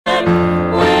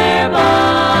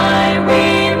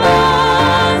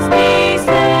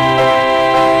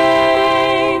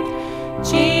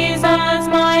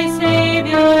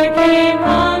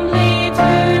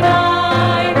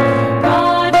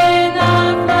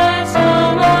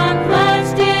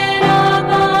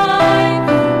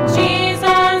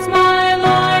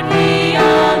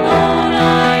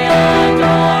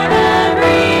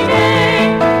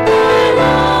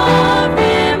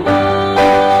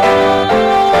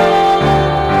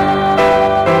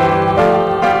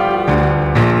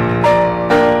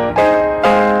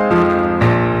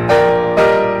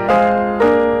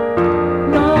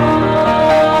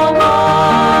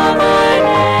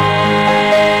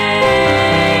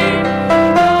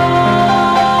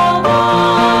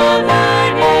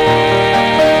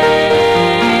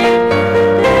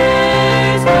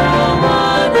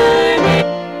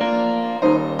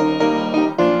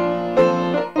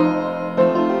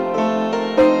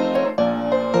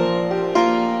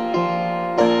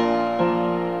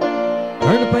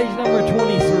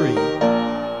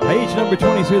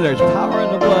22. There's power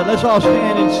in the blood. Let's all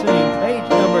stand and sing. Page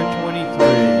number 23.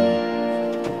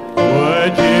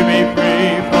 Would you be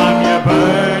free from your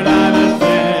burden of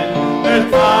sin? There's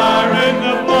power in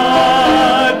the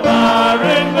blood, power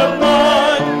in the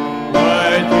blood.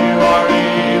 Would you are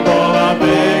able a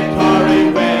victory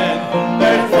win?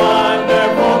 There's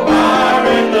wonderful power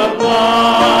in the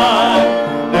blood.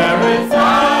 There is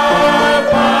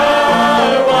power,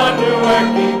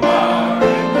 wonder-working power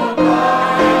in the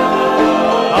blood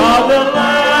of the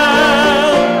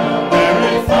Lamb. There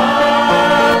is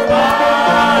power,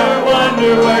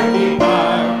 wonder-working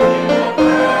power in the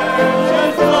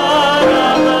precious blood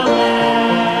of the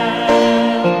Lamb.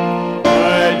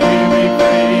 Would you be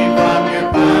free from your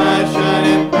passion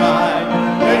and pride?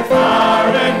 There's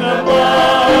power in the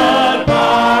blood,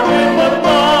 power in the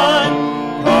blood.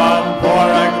 Come for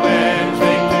a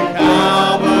cleansing to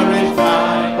Calvary's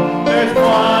side. There's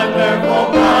wonderful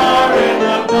power in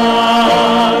the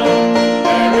blood.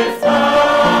 There is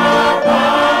power,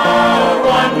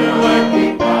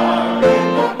 wonder-working power in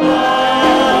the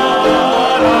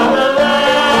blood of the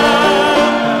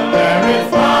Lamb. There is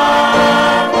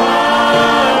power,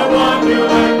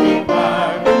 wonder-working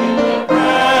power in the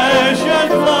precious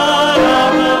blood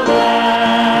of the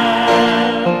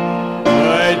Lamb.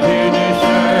 Would you do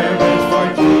service for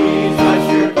Jesus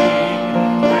your King?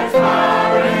 There's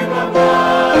power in the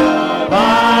blood,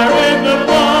 power in the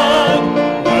blood.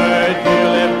 Would you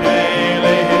live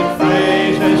daily his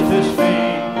praises to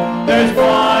sing? There's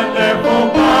wonderful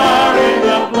power in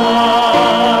the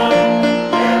blood.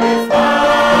 There is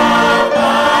power,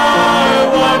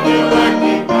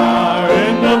 wonder-working power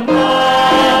in the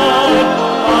blood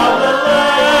of the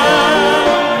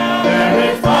Lamb. There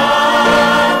is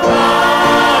power,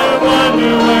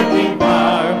 wonder-working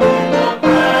power in the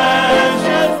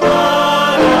precious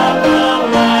blood of the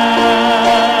Lamb.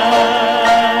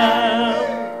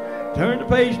 Turn to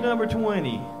page number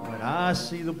 20. When I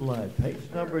see the blood. Page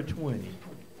number 20.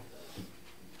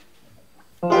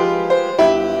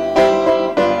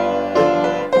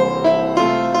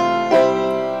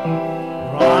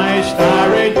 Christ our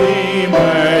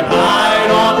Redeemer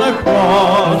died on the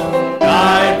cross,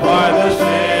 died for the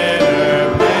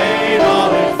sinner, paid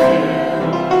all his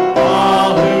due.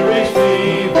 All who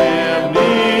receive him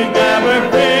need never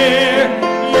fear.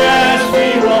 Yes,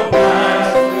 he will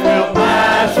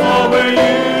pass over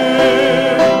you.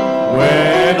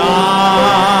 When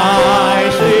I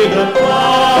see the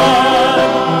blood,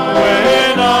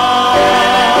 when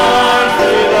I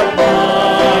see the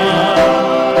blood,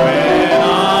 when I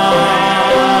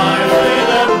see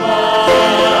the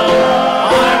blood,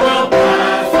 I will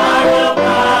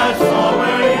pass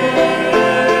over you.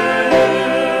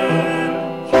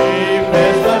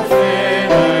 Chiefest of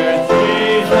sinners,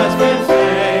 Jesus can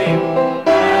save.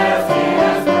 As he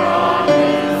has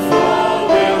promised, so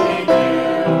will he do.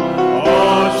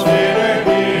 Oh, sinner,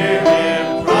 hear him,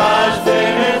 trust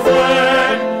in his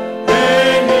word.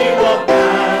 Then he will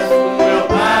pass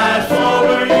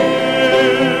over you.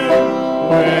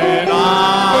 When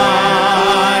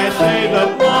I see the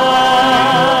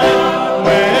blood,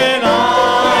 when I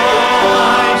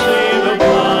see the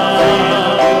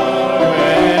blood,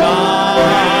 when I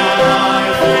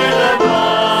see the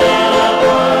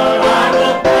blood, I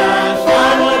will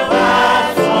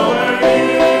pass over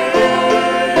you.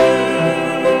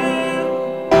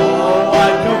 Oh,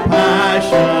 what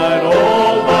compassion,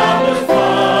 oh, boundless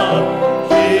love.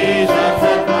 Jesus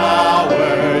has power,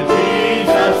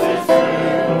 Jesus is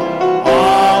true.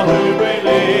 All who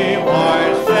believe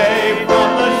are saved from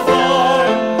the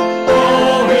storm.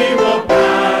 Oh, he will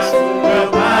pass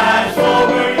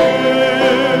over you.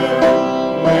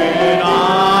 When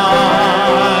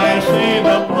I see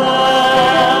the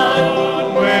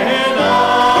blood, when I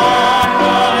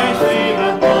see the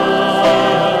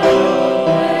blood, when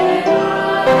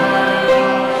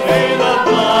I see the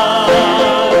blood,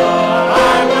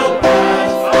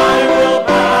 I will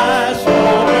pass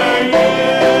over you.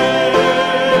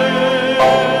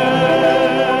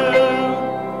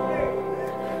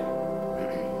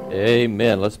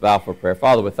 Amen. Let's bow for prayer.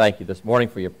 Father, we thank you this morning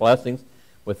for your blessings.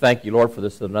 We thank you, Lord, for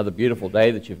this another beautiful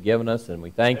day that you've given us. And we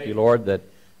thank you, Lord, that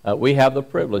we have the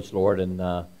privilege, Lord,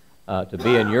 to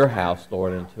be in your house,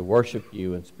 Lord, and to worship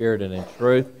you in spirit and in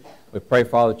truth. We pray,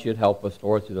 Father, that you'd help us,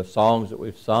 Lord, through the songs that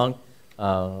we've sung.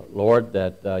 Lord,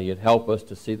 that you'd help us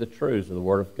to see the truths of the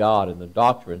Word of God and the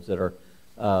doctrines that are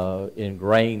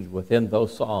ingrained within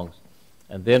those songs.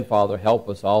 And then, Father, help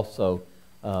us also,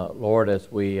 Lord,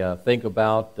 as we think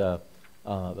about the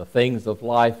things of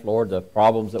life, Lord, the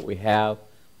problems that we have.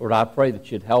 Lord, I pray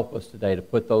that you'd help us today to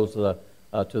put those to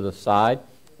the side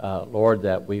Lord,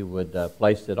 that we would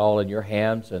place it all in your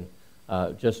hands and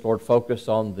just, Lord, focus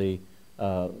on the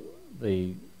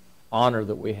honor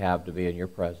that we have to be in your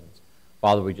presence.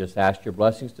 Father, we just ask your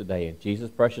blessings today. In Jesus'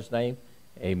 precious name,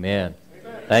 amen.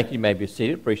 Thank you. You may be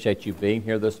seated. Appreciate you being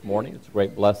here this morning. It's a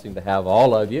great blessing to have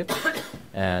all of you.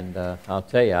 And I'll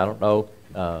tell you, I don't know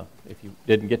if you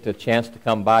didn't get the chance to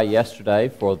come by yesterday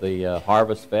for the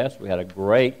Harvest Fest. We had a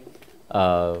great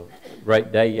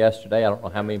day yesterday. I don't know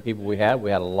how many people we had. We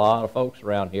had a lot of folks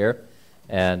around here.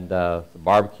 And the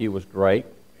barbecue was great.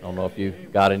 I don't know if you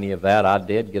got any of that. I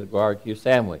did get a barbecue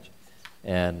sandwich.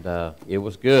 And it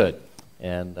was good.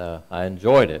 And I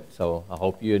enjoyed it. So I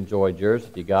hope you enjoyed yours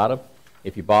if you got them.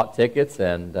 If you bought tickets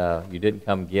and you didn't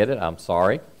come get it, I'm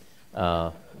sorry.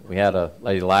 We had a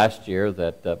lady last year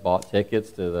that bought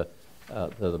tickets to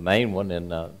the main one in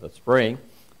the spring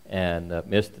and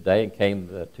missed the day and came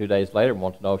 2 days later and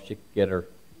wanted to know if she could get her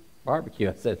barbecue.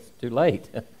 I said, it's too late.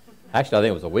 Actually, I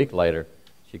think it was a week later.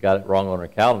 She got it wrong on her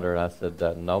calendar, and I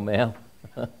said, no, ma'am.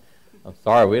 I'm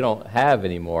sorry, we don't have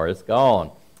any more. It's gone.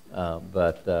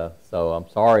 So I'm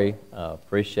sorry.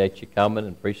 Appreciate you coming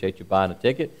and appreciate you buying a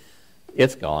ticket.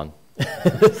 It's gone.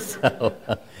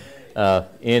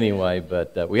 Anyway,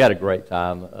 but we had a great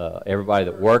time. Everybody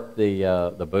that worked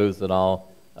the booths and all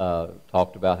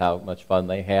talked about how much fun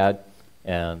they had,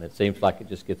 and it seems like it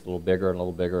just gets a little bigger and a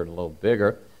little bigger and a little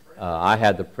bigger. I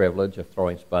had the privilege of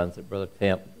throwing spuds at Brother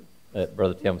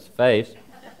Tim's face.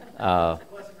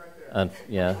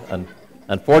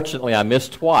 Unfortunately, I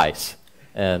missed twice,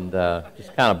 and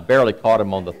just kind of barely caught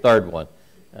him on the third one.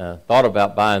 Thought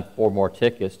about buying 4 more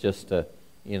tickets just to,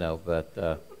 but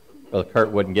Brother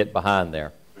Kurt wouldn't get behind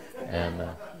there. And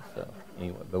so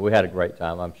anyway, but we had a great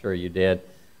time. I'm sure you did.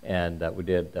 And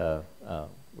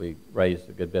we raised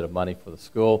a good bit of money for the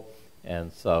school.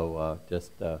 And so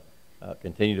just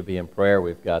continue to be in prayer.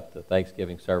 We've got the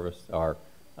Thanksgiving service, our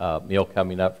meal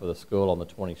coming up for the school on the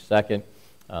 22nd.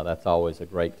 That's always a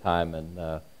great time,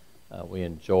 and we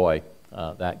enjoy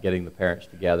that, getting the parents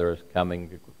together,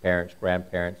 coming parents,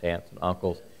 grandparents, aunts, and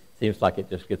uncles. Seems like it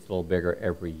just gets a little bigger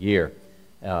every year.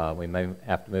 We may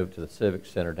have to move to the Civic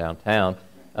Center downtown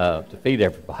to feed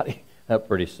everybody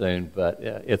pretty soon, but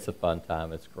it's a fun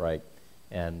time. It's great.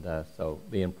 And so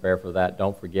be in prayer for that.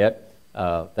 Don't forget,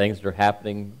 things that are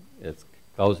happening. It's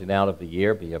closing out of the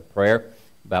year. Be in prayer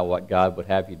about what God would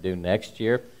have you do next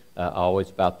year. Always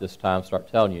about this time start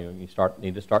telling you,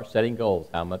 need to start setting goals.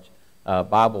 How much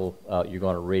Bible you're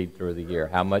going to read through the year.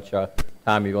 How much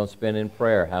time you're going to spend in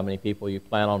prayer. How many people you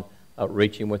plan on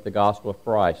reaching with the gospel of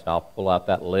Christ. I'll pull out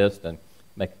that list and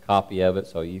make a copy of it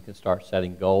so you can start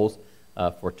setting goals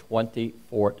for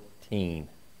 2014.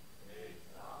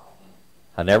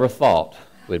 I never thought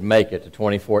we'd make it to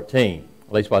 2014.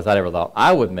 At least I never thought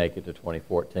I would make it to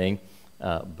 2014.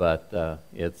 But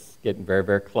it's getting very,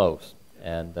 very close.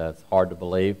 And it's hard to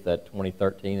believe that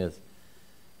 2013 is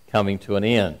coming to an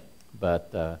end.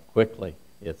 But quickly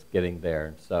it's getting there.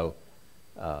 And so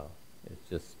it's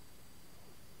just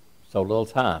so little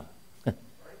time,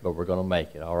 but we're going to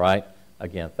make it, all right?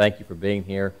 Again, thank you for being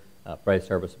here. Pray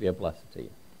service be a blessing to you.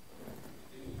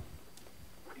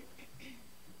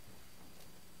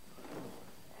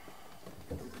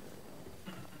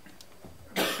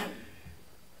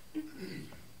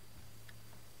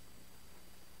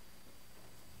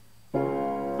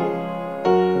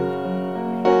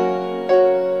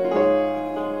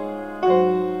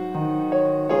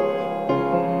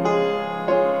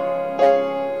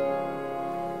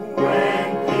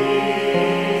 When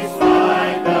peace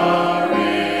like the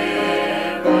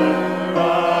river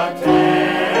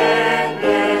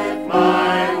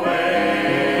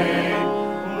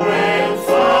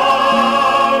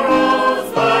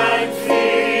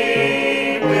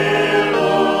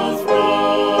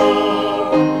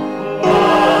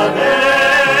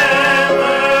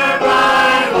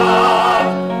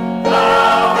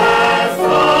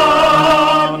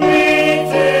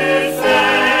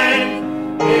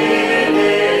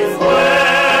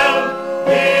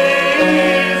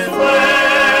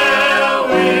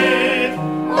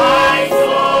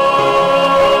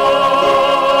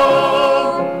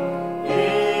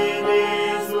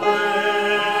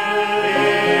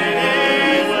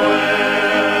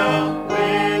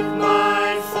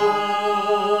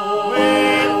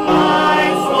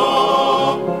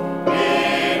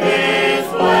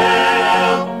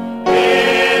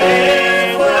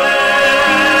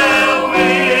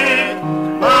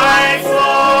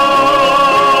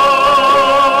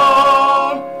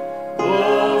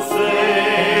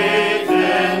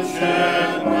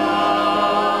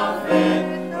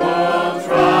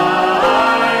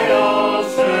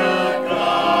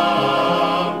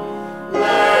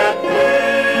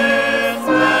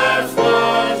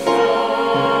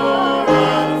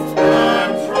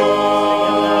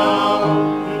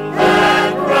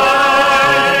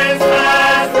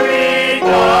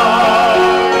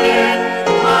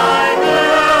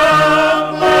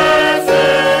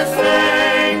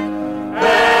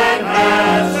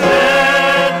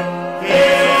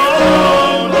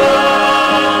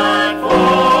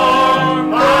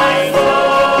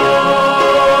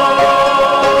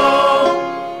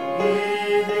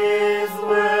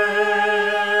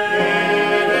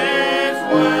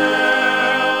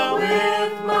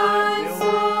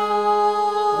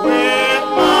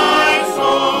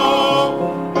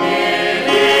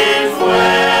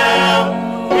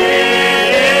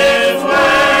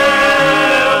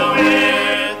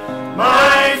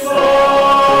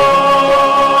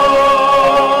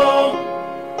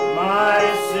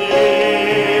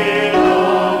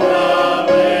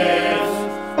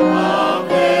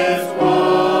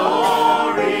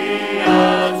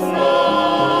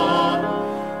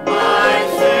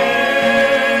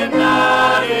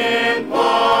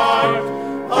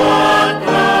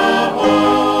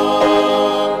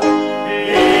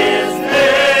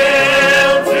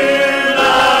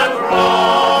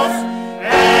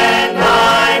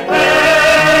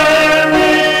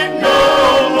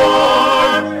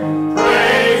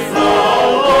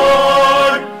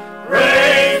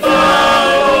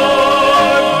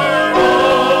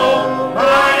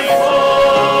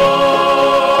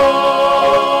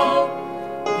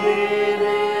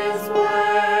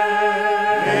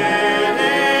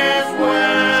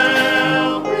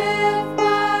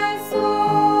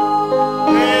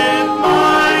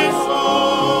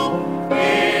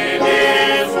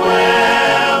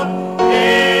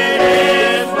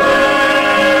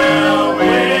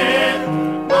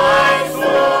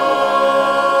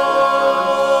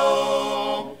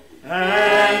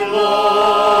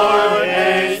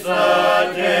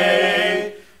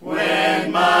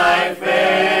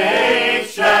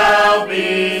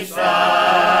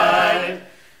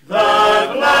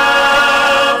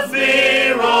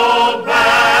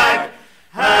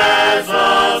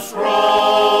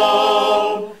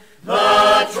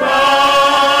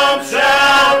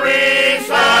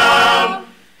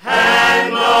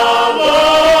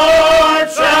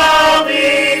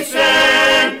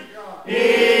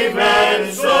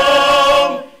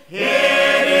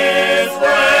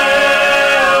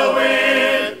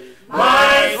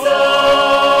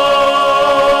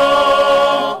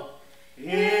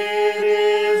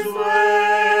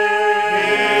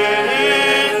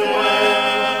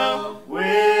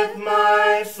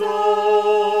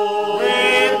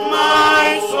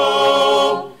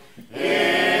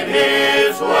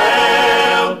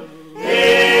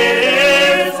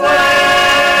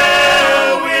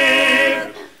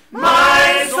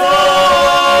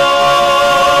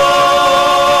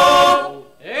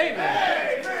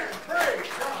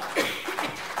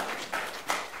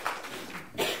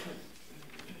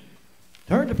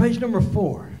Turn to page number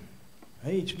 4.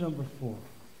 Page number 4.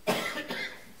 The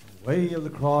way of the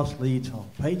cross leads home.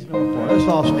 Page number 4. Let's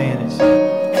all stand and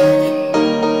sing.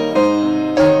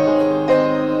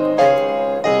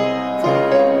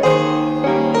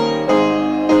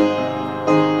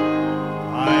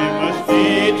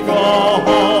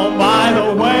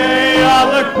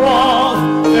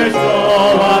 There's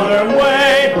no other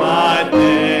way but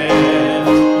this.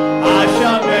 I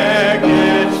shall make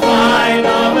in spite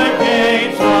of the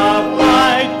gates of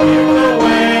light. If the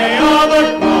way of the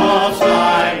cross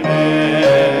I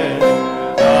miss,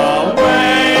 the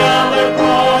way of the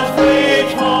cross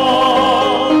leads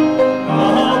home.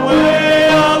 The way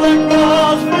of the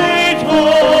cross leads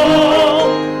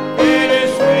home. It is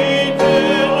sweet to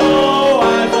know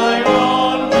as I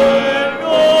onward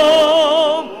go.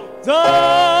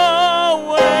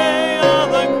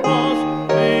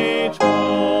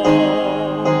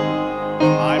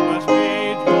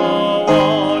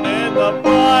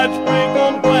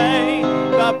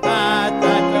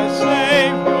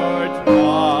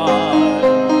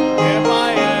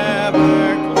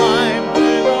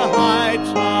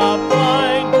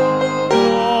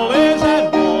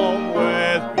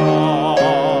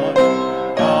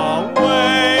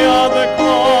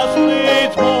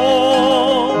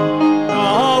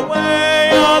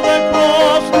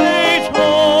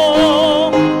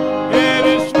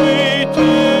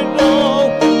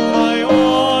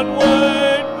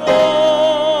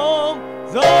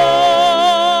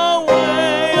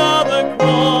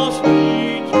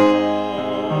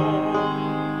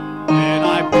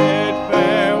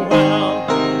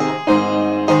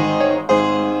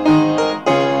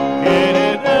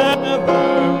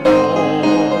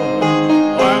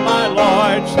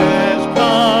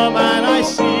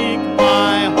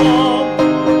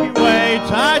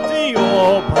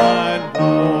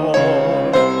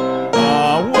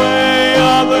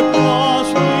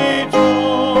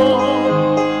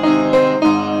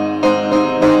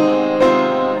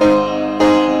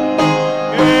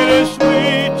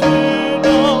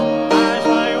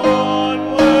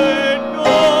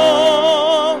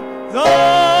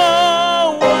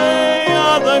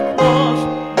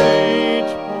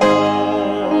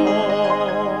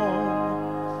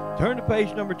 The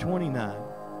page number 29.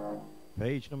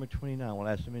 Page number 29. We'll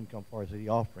ask the men to come forward to the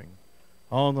offering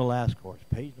on the last course.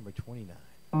 Page number 29.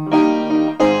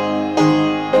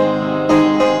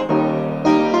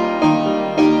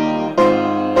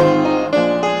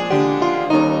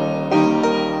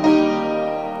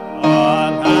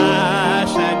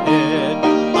 Alas, and did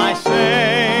my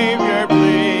Savior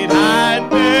bleed, and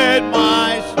did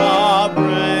my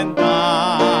sovereign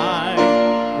die?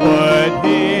 Would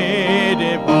he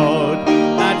devote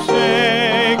that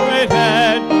sacred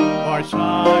head for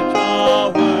such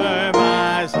a worm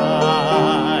as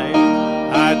I?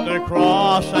 At the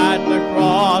cross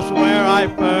where I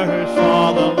first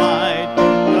saw the light,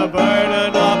 the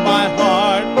burden of my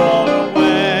heart rolled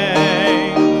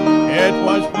away. It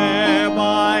was there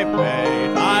by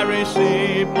faith I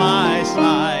received my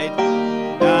sight.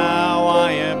 Now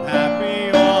I am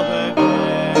happy all the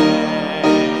day.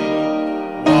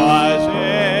 Was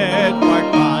it for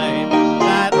crime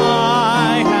that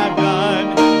I have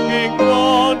done, King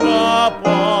groaned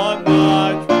upon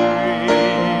the tree?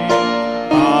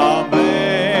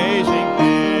 Amazing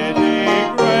pity,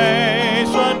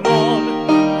 grace unknown,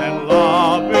 and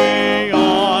love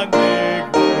beyond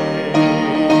degree.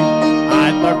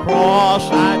 At the cross,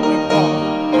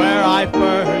 where I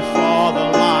first saw the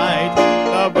light,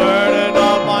 the burden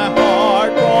of my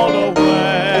heart rolled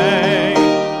away.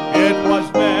 It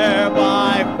was there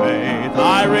by faith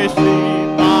I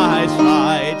received my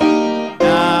sight.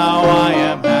 Now I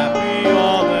am happy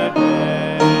all the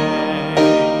day.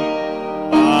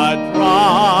 The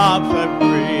drops of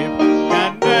grief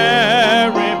can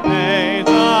never repay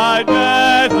the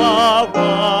debt of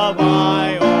love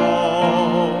I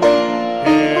owe.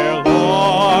 Here,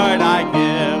 Lord, I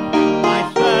give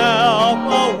myself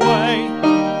away.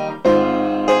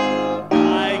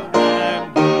 I can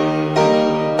do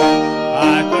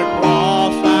at the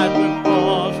cross,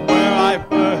 where I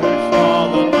first saw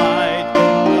the light,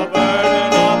 the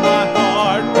burden of my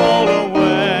heart rolled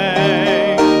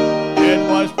away. It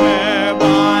was there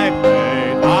by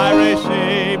faith I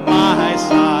received my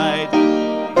sight.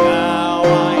 Now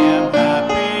I am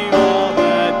happy all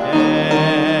the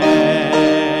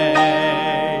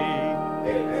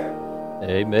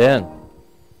day. Amen.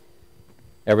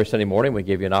 Every Sunday morning we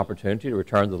give you an opportunity to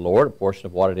return to the Lord a portion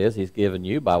of what it is He's given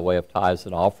you by way of tithes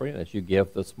and offering. As you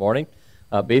give this morning,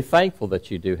 be thankful that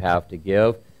you do have to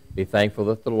give. Be thankful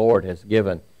that the Lord has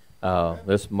given.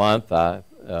 This month, a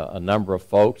number of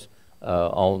folks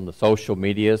on the social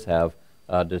medias have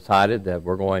decided that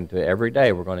we're going to, every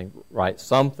day, we're going to write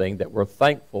something that we're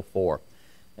thankful for.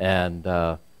 And,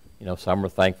 some are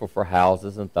thankful for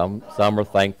houses, and some are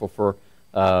thankful for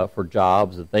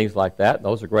jobs and things like that. And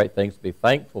those are great things to be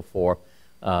thankful for.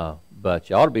 But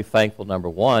you ought to be thankful, number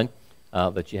one,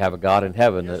 that you have a God in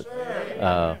heaven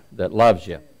that loves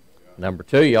you. Number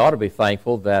two, you ought to be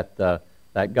thankful that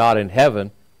that God in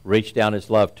heaven reached down His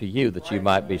love to you, that you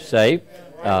might be saved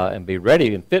and be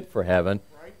ready and fit for heaven.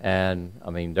 And,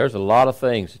 there's a lot of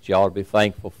things that you ought to be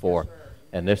thankful for.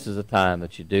 And this is a time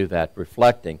that you do that,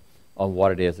 reflecting on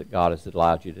what it is that God has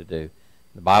allowed you to do.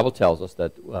 The Bible tells us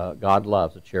that God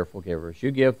loves a cheerful giver. As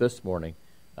you give this morning,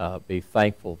 be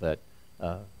thankful that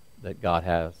God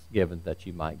has given that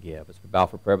you might give. As we bow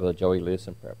for prayer, Brother Joey, lead us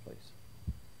in prayer, please.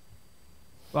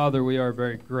 Father, we are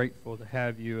very grateful to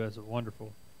have you as a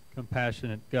wonderful,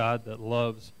 compassionate God that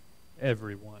loves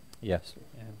everyone. Yes, sir.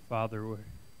 And Father, we're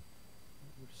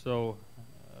so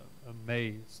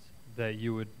amazed that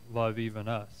you would love even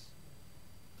us.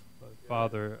 But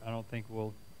Father, I don't think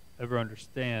we'll ever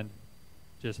understand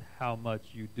just how much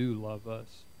you do love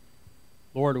us.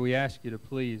 Lord, we ask you to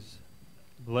please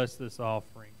bless this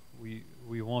offering.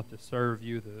 We want to serve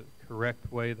you the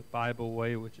correct way, the Bible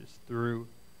way, which is through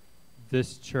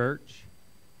this church.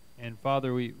 And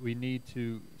Father, we need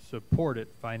to support it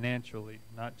financially,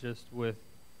 not just with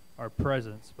our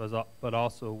presence, but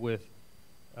also with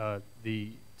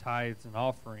the tithes and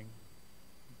offering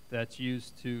that's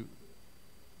used to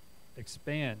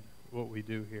expand what we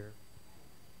do here.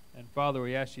 And Father,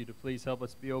 we ask you to please help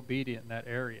us be obedient in that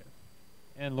area.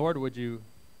 And Lord, would you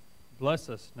bless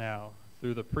us now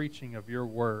through the preaching of your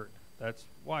word. That's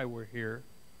why we're here,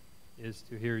 is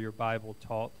to hear your Bible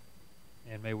taught.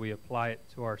 And may we apply it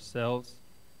to ourselves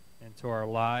and to our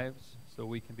lives so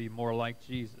we can be more like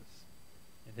Jesus.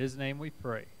 In his name we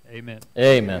pray. Amen.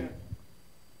 Amen.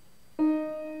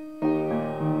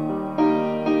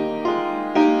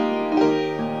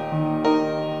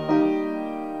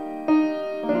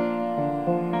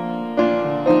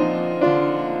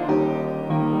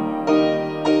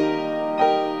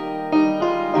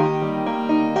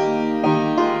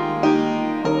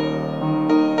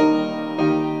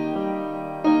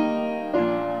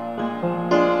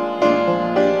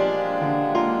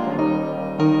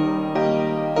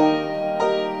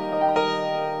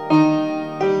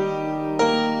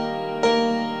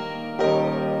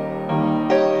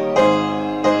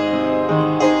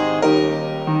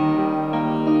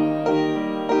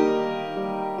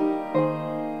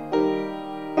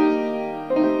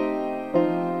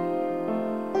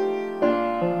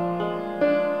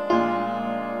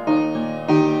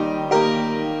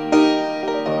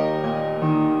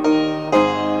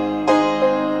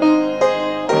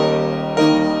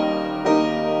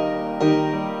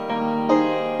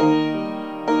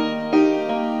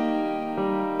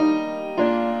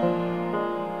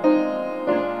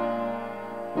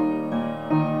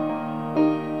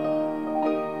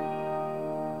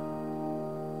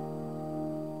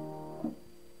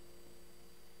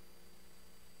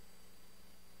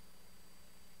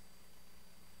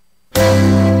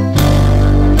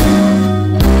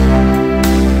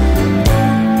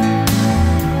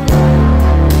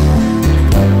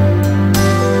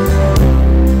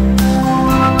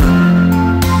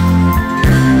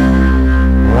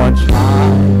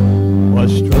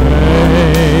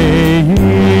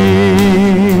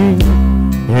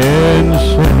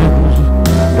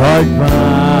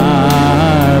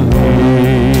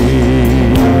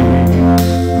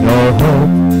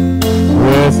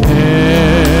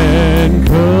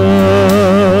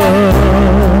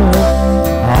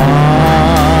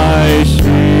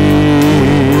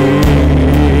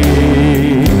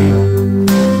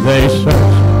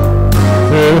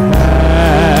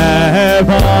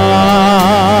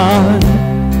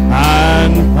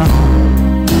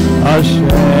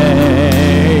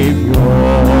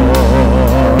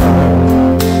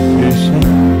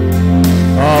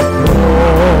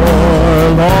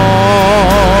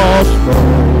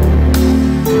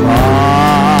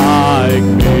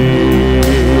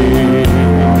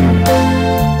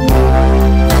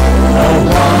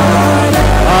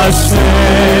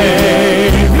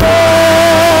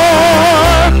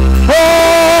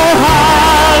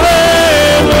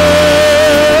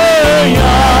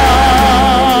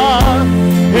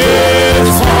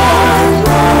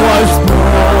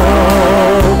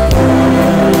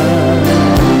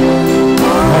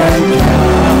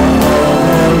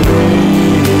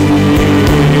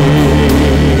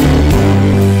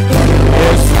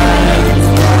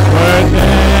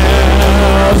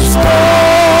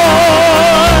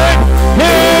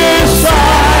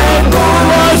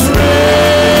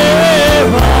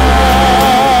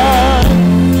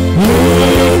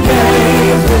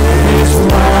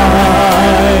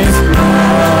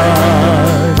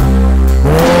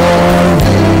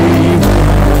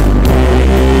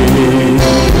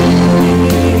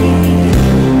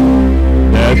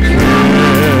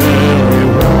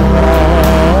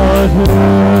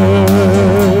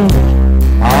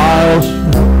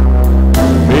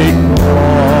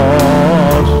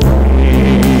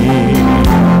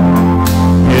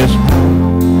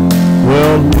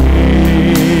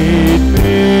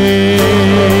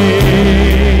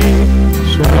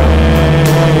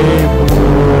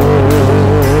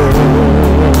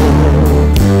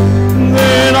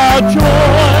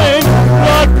 join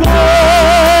the chorus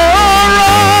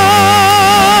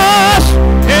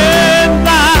in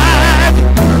that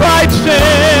bright city,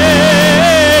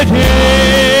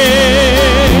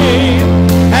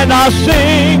 and I'll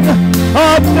sing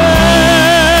of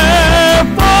them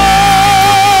forevermore.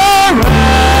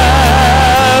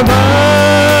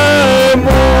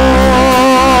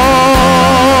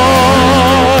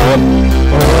 Oh,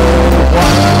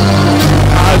 what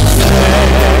a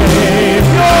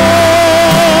Savior!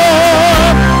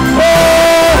 Oh,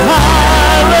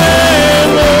 hallelujah!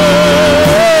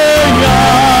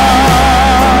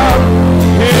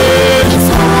 His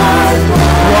heart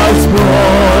was broken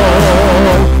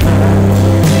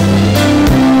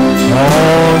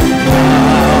on Calvary.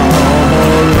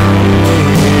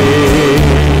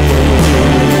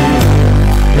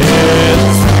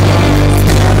 His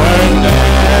were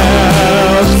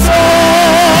nails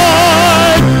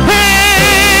side,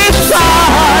 his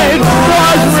side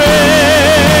was riven.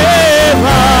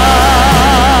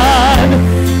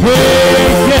 He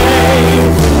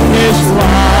gave his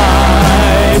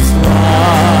life's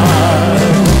blood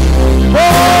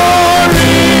for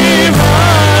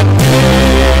even me.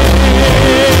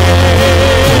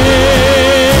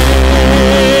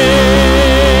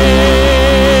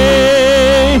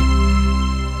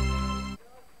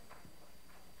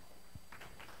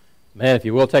 Man, if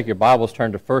you will take your Bibles,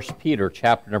 turn to 1 Peter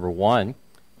chapter number 1.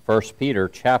 1 Peter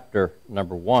chapter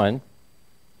number 1.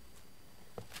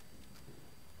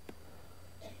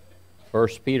 1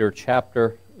 Peter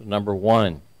chapter number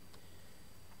 1.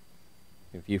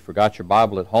 If you forgot your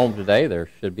Bible at home today, there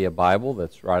should be a Bible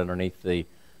that's right underneath the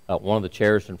one of the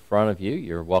chairs in front of you.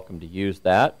 You're welcome to use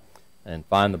that and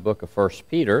find the book of 1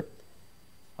 Peter.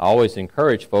 I always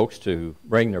encourage folks to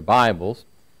bring their Bibles.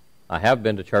 I have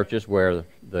been to churches where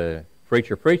the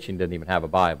preacher preaching didn't even have a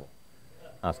Bible.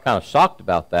 I was kind of shocked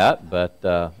about that, but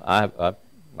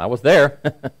I was there.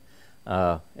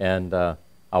 And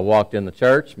I walked in the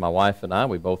church, my wife and I,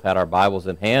 we both had our Bibles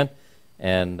in hand,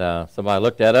 and somebody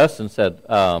looked at us and said,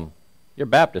 "You're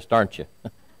Baptist, aren't you?"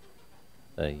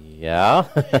 Yeah.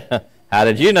 How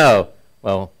did you know?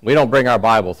 Well, we don't bring our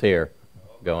Bibles here.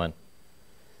 Going,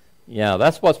 yeah,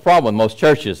 that's what's the problem with most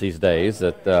churches these days,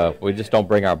 that we just don't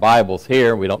bring our Bibles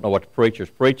here. We don't know what the preacher's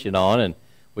preaching on, and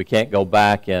we can't go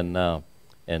back and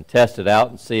test it out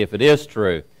and see if it is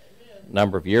true. A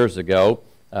number of years ago,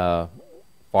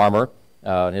 Farmer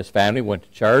and his family went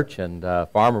to church, and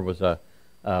Farmer was one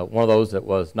of those that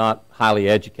was not highly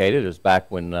educated. It was back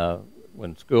when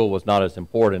school was not as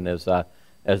important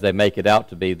as they make it out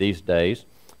to be these days.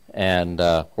 And,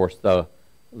 of course, the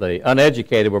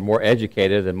uneducated were more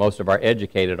educated than most of our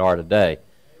educated are today.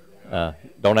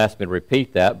 Don't ask me to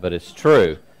repeat that, but it's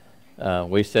true.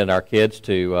 We send our kids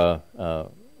to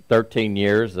 13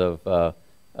 years of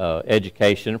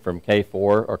education from K4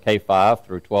 or K5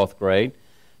 through 12th grade.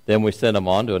 Then we send them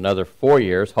on to another 4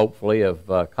 years, hopefully, of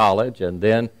college, and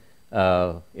then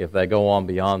if they go on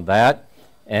beyond that.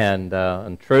 And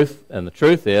the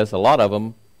truth is, a lot of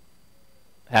them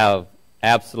have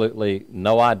absolutely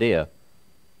no idea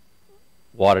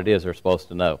what it is they're supposed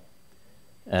to know.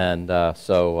 And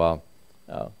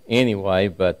anyway,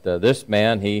 but this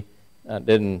man, he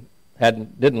didn't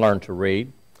learn to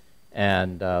read,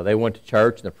 and they went to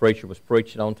church, and the preacher was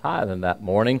preaching on tithing that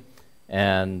morning,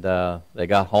 and they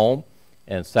got home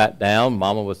and sat down.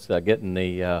 Mama was getting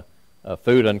the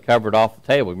food uncovered off the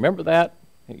table. Remember that?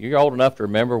 You're old enough to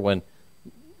remember when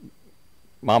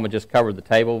Mama just covered the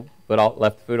table,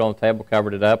 left the food on the table,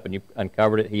 covered it up, and you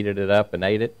uncovered it, heated it up, and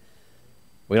ate it.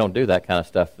 We don't do that kind of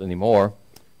stuff anymore,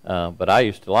 but I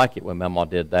used to like it when Mama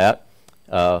did that.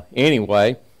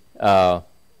 Anyway, Mama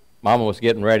was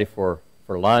getting ready for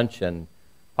lunch, and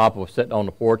Papa was sitting on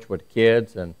the porch with the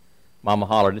kids, and Mama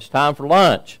hollered, "It's time for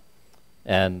lunch."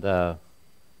 And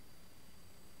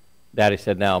Daddy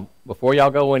said, "Now, before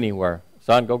y'all go anywhere,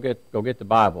 son, go get the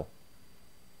Bible."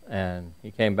 And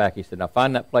he came back. He said, "Now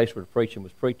find that place where the preacher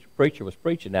was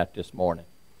preaching at this morning."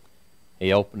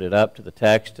 He opened it up to the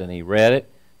text and he read it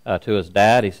to his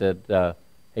dad. He said,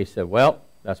 "Well,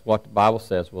 that's what the Bible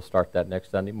says. We'll start that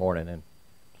next Sunday morning." And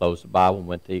closed the Bible and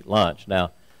went to eat lunch. Now,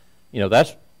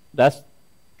 that's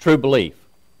true belief.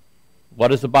 What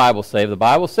does the Bible say? If the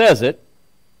Bible says it,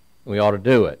 we ought to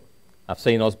do it. I've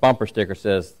seen those bumper stickers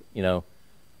says,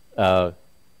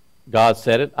 God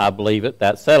said it, I believe it,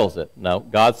 that settles it. No,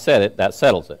 God said it, that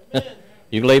settles it.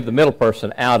 You can leave the middle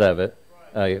person out of it.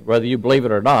 Whether you believe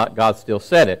it or not, God still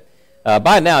said it.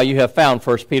 By now, you have found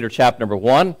 1 Peter chapter number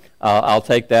 1. I'll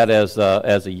take that as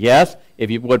a yes. If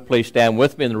you would, please stand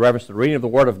with me in the reverence to the reading of the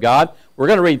Word of God. We're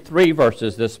going to read 3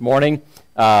 verses this morning.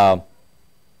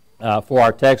 for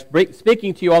our text,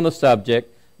 speaking to you on the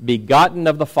subject, begotten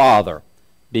of the Father.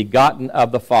 Begotten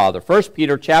of the Father. 1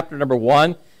 Peter chapter number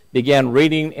 1, began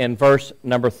reading in verse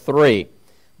number 3.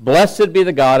 Blessed be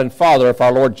the God and Father of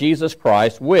our Lord Jesus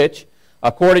Christ, which,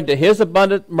 according to his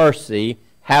abundant mercy,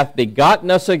 hath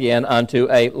begotten us again unto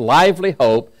a lively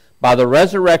hope by the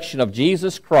resurrection of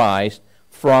Jesus Christ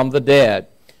from the dead,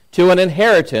 to an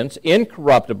inheritance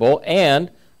incorruptible and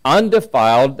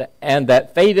undefiled, and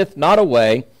that fadeth not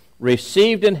away,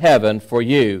 received in heaven for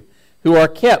you, who are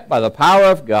kept by the power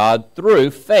of God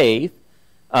through faith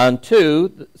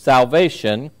unto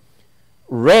salvation,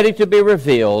 ready to be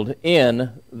revealed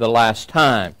in the last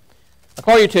time. I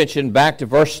call your attention back to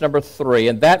verse number 3,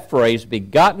 and that phrase,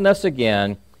 begotten us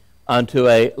again unto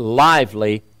a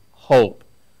lively hope.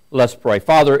 Let's pray.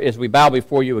 Father, as we bow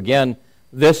before you again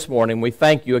this morning, we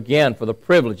thank you again for the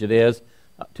privilege it is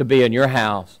to be in your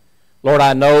house. Lord,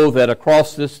 I know that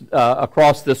across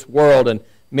this world and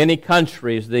many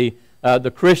countries, the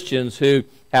Christians who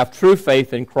have true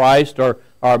faith in Christ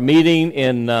are meeting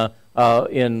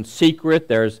in secret.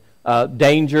 There's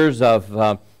dangers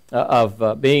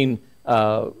of being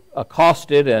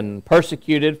accosted and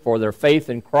persecuted for their faith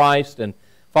in Christ. And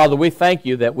Father, we thank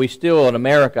you that we still in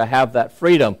America have that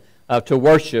freedom to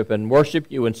worship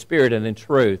you in spirit and in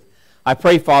truth. I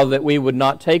pray, Father, that we would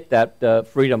not take that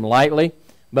freedom lightly,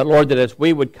 but Lord, that as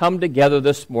we would come together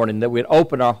this morning, that we'd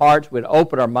open our hearts, we'd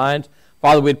open our minds,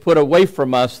 Father, we'd put away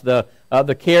from us the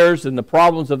cares and the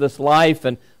problems of this life,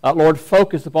 and Lord,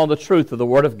 focus upon the truth of the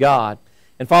Word of God.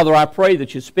 And Father, I pray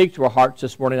that you'd speak to our hearts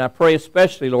this morning. I pray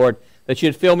especially, Lord, that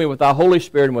you'd fill me with thy Holy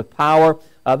Spirit and with power,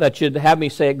 that you'd have me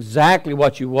say exactly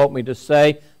what you want me to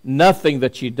say, nothing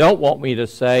that you don't want me to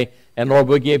say. And Lord,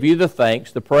 we give you the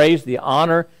thanks, the praise, the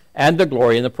honor, and the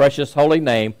glory in the precious holy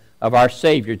name of our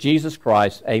Savior, Jesus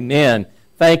Christ. Amen.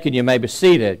 Thank you. You may be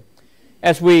seated.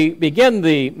 As we begin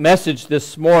the message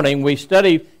this morning, we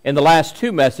studied in the last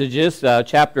two messages,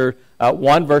 chapter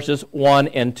 1, verses 1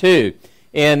 and 2.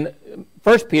 In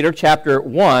 1 Peter chapter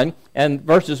 1 and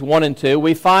verses 1 and 2,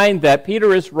 we find that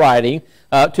Peter is writing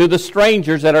to the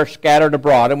strangers that are scattered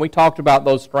abroad. And we talked about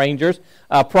those strangers,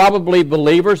 probably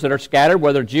believers that are scattered,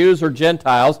 whether Jews or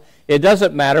Gentiles. It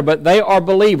doesn't matter, but they are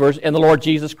believers in the Lord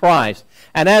Jesus Christ.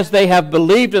 And as they have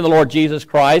believed in the Lord Jesus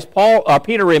Christ,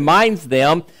 Peter reminds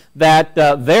them that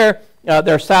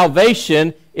their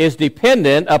salvation is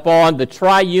dependent upon the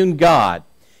triune God.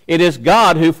 It is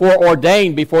God who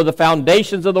foreordained before the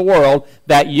foundations of the world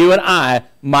that you and I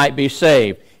might be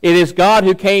saved. It is God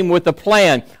who came with the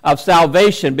plan of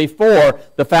salvation before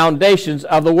the foundations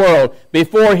of the world,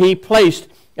 before he placed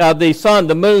the sun,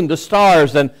 the moon, the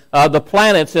stars, and the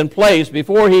planets in place,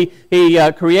 before he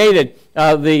created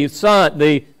the sun,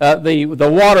 the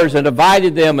waters, and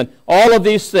divided them, and all of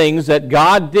these things that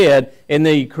God did in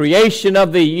the creation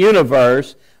of the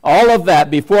universe. All of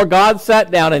that, before God sat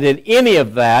down and did any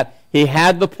of that, he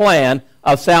had the plan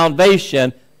of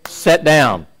salvation set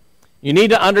down. You need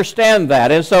to understand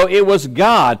that. And so it was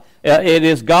God. It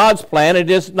is God's plan. It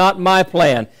is not my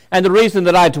plan. And the reason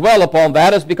that I dwell upon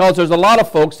that is because there's a lot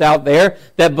of folks out there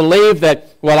that believe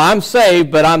that, well, I'm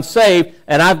saved, but I'm saved,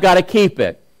 and I've got to keep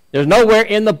it. There's nowhere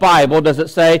in the Bible does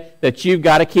it say that you've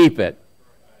got to keep it.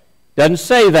 Doesn't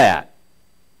say that.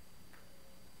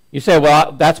 You say,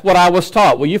 well, that's what I was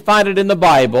taught. Well, you find it in the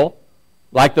Bible,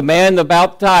 like the man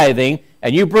about tithing,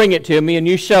 and you bring it to me and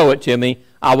you show it to me,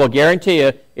 I will guarantee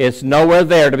you it's nowhere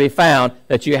there to be found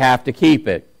that you have to keep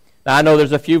it. Now, I know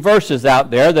there's a few verses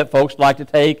out there that folks like to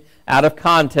take out of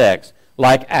context,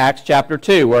 like Acts chapter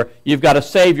 2, where you've got to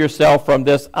save yourself from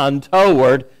this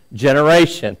untoward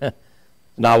generation.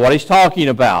 Not what he's talking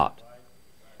about.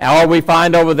 Or we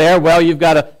find over there, well, you've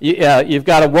got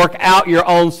to work out your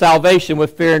own salvation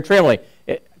with fear and trembling.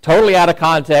 Totally out of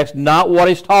context, not what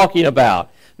he's talking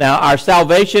about. Now, our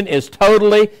salvation is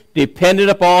totally dependent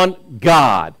upon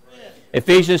God.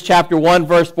 Ephesians chapter 1,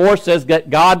 verse 4 says that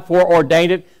God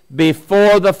foreordained it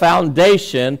before the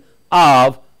foundation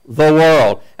of the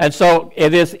world. And so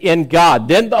it is in God.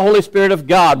 Then the Holy Spirit of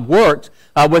God works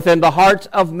within the hearts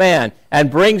of man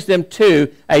and brings them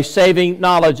to a saving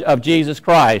knowledge of Jesus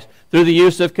Christ through the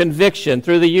use of conviction,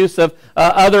 through the use of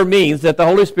other means that the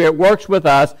Holy Spirit works with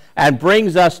us and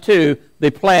brings us to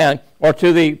the plan or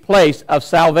to the place of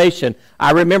salvation.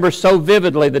 I remember so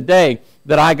vividly the day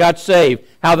that I got saved,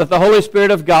 how that the Holy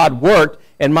Spirit of God worked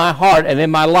in my heart and in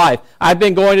my life. I've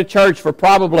been going to church for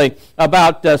probably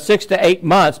about 6 to 8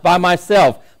 months by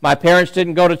myself. My parents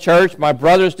didn't go to church. My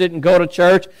brothers didn't go to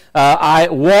church. I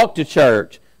walked to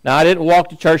church. Now, I didn't walk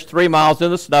to church 3 miles in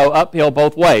the snow, uphill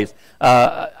both ways.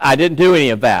 I didn't do any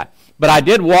of that. But I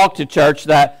did walk to church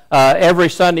that every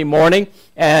Sunday morning,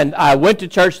 and I went to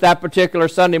church that particular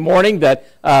Sunday morning.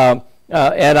 And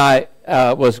I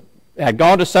had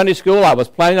gone to Sunday school. I was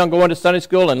planning on going to Sunday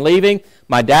school and leaving.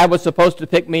 My dad was supposed to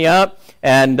pick me up,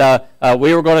 and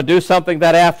we were going to do something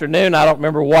that afternoon. I don't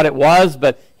remember what it was,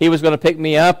 but he was going to pick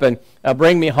me up and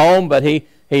bring me home, but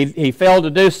he failed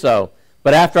to do so.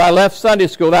 But after I left Sunday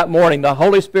school that morning, the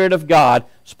Holy Spirit of God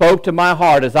spoke to my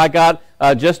heart as I got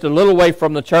just a little way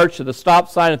from the church to the stop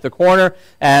sign at the corner,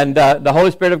 and the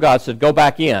Holy Spirit of God said, "Go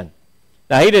back in."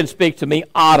 Now, he didn't speak to me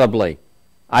audibly.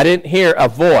 I didn't hear a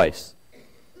voice.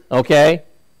 Okay?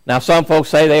 Now, some folks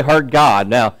say they heard God.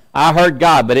 Now, I heard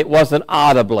God, but it wasn't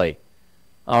audibly.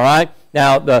 All right?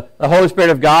 Now, the Holy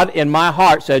Spirit of God in my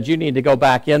heart said, "You need to go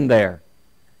back in there."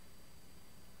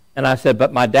 And I said,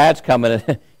 "But my dad's coming.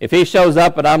 If he shows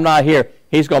up and I'm not here,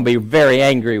 he's going to be very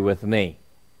angry with me."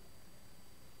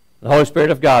 The Holy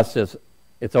Spirit of God says,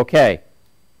 "It's okay.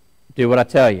 Do what I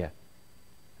tell you."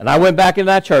 And I went back into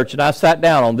that church, and I sat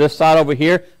down on this side over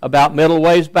here, about middle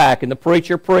ways back, and the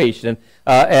preacher preached and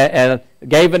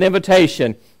gave an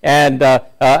invitation and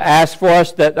asked for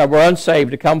us that were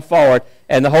unsaved to come forward.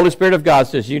 And the Holy Spirit of God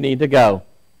says, "You need to go."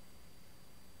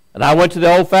 And I went to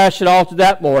the old-fashioned altar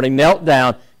that morning, knelt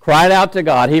down, cried out to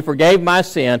God. He forgave my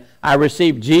sin. I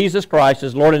received Jesus Christ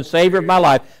as Lord and Savior of my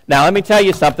life. Now, let me tell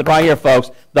you something right here,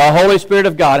 folks. The Holy Spirit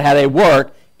of God had a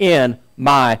work in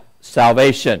my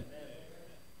salvation.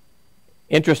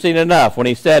 Interesting enough, when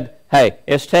he said, "Hey,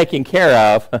 it's taken care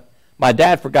of," my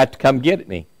dad forgot to come get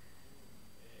me.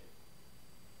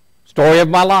 Story of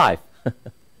my life.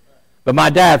 But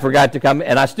my dad forgot to come,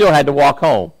 and I still had to walk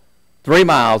home. 3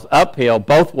 miles uphill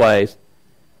both ways.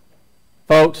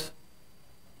 Folks,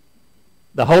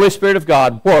 the Holy Spirit of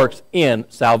God works in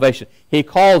salvation. He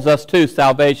calls us to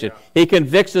salvation. He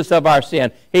convicts us of our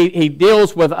sin. He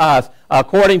deals with us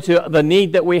according to the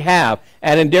need that we have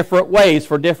and in different ways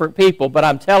for different people. But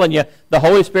I'm telling you, the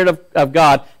Holy Spirit of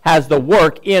God has the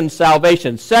work in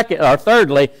salvation.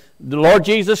 Thirdly, the Lord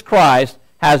Jesus Christ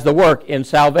has the work in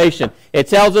salvation. It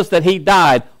tells us that he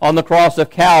died on the cross of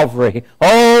Calvary.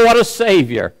 Oh, what a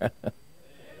Savior.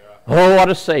 Oh, what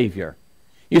a Savior.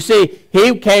 You see,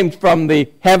 he came from the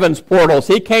heaven's portals.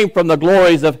 He came from the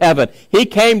glories of heaven. He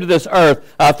came to this earth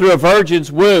through a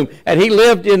virgin's womb, and he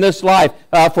lived in this life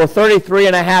for 33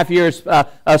 and a half years,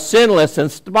 sinless and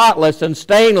spotless and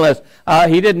stainless.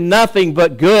 He did nothing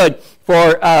but good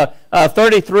for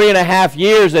 33 and a half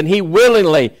years, and he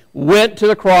willingly went to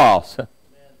the cross.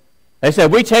 They said,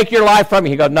 "We take your life from you."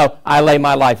 He goes, "No, I lay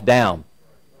my life down.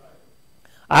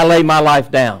 I lay my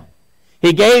life down."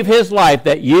 He gave his life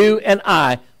that you and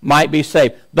I might be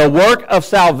saved. The work of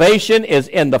salvation is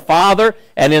in the Father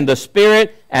and in the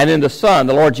Spirit and in the Son,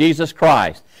 the Lord Jesus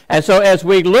Christ. And so as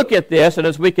we look at this and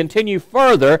as we continue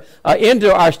further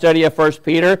into our study of 1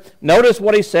 Peter, notice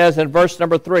what he says in verse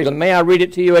number 3. May I read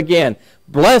it to you again.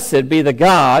 "Blessed be the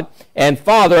God and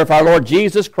Father of our Lord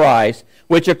Jesus Christ,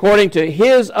 which according to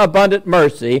his abundant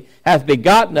mercy hath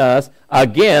begotten us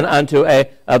again unto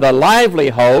the lively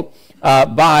hope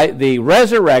by the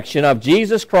resurrection of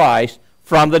Jesus Christ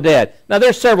from the dead." Now,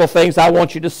 there's several things I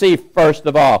want you to see first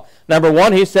of all. Number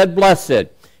one, he said, "Blessed."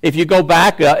 If you go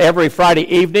back every Friday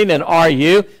evening in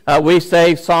RU, we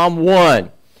say Psalm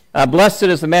 1. "Blessed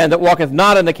is the man that walketh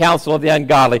not in the counsel of the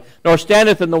ungodly, nor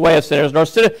standeth in the way of sinners, nor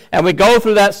sitteth..." And we go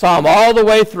through that psalm all the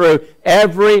way through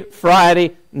every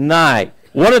Friday night.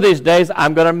 One of these days,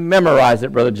 I'm going to memorize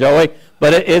it, Brother Joey,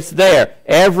 but it's there.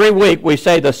 Every week, we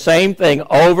say the same thing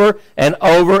over and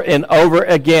over and over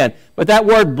again. But that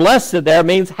word blessed there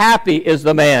means happy is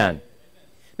the man.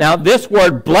 Now, this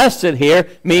word blessed here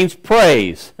means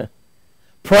praise.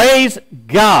 Praise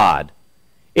God.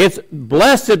 It's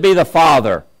blessed be the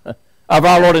Father of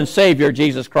our Lord and Savior,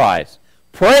 Jesus Christ.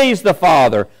 Praise the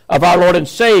Father of our Lord and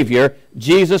Savior,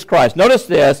 Jesus Christ. Notice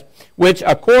this, which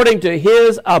according to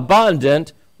his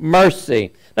abundant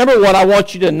mercy. Number one, I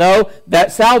want you to know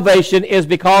that salvation is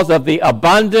because of the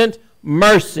abundant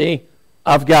mercy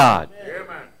of God.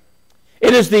 Amen.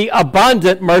 It is the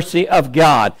abundant mercy of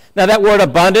God. Now, that word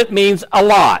abundant means a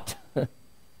lot.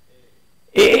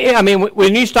 I mean,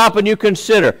 when you stop and you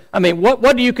consider,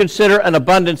 what do you consider an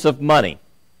abundance of money?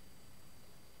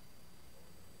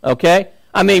 Okay?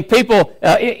 I mean, people,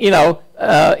 in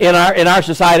our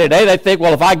society today, they think,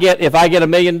 well, if I get $1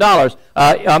 million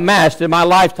amassed in my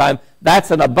lifetime,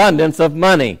 that's an abundance of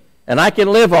money, and I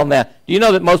can live on that. Do you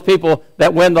know that most people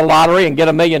that win the lottery and get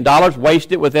 $1 million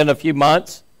waste it within a few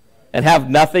months and have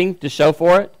nothing to show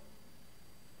for it?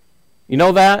 You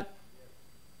know that?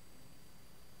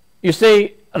 You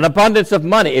see, an abundance of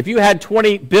money. If you had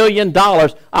 $20 billion,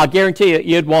 I'll guarantee you,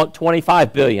 you'd want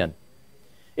 $25 billion.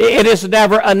 It is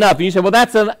never enough. And you say, well,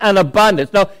 that's an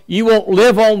abundance. No, you won't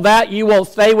live on that. You won't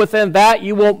stay within that.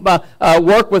 You won't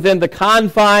work within the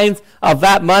confines of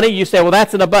that money. You say, well,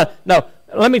 that's an abundance. No,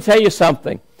 let me tell you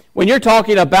something. When you're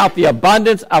talking about the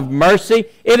abundance of mercy,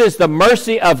 it is the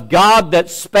mercy of God that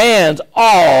spans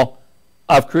all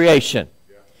of creation.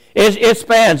 It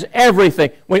spans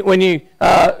everything. When you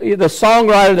the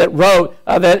songwriter that wrote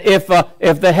that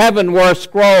if the heaven were a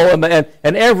scroll and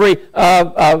every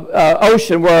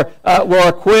ocean were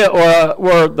a quill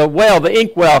were the well, the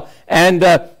inkwell, and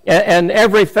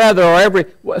every feather or every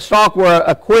stalk were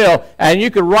a quill, and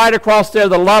you could write across there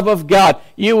the love of God,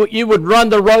 you would run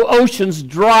the oceans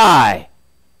dry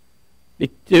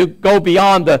to go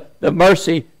beyond the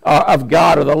mercy of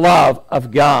God or the love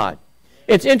of God.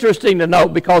 It's interesting to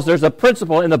note because there's a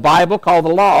principle in the Bible called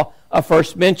the law of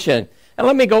first mention. And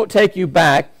let me take you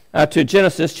back to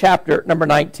Genesis chapter number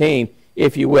 19,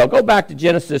 if you will. Go back to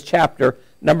Genesis chapter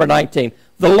number 19.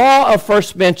 The law of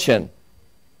first mention.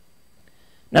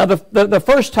 Now, the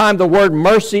first time the word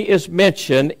mercy is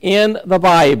mentioned in the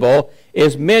Bible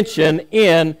is mentioned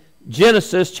in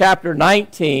Genesis chapter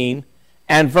 19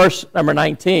 and verse number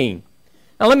 19.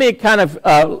 Now, let me kind of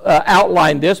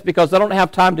outline this because I don't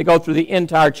have time to go through the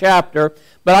entire chapter,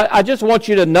 but I just want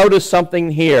you to notice something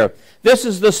here. This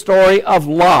is the story of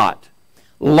Lot.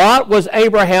 Lot was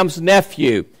Abraham's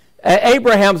nephew.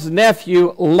 Abraham's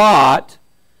nephew, Lot,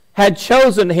 had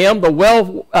chosen him the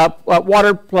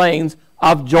well-watered plains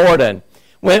of Jordan.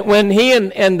 When he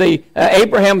and the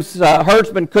Abraham's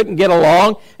herdsmen couldn't get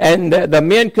along, and the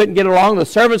men couldn't get along, the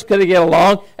servants couldn't get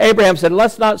along, Abraham said,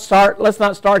 let's not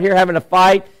start here having a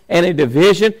fight and a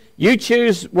division. You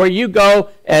choose where you go,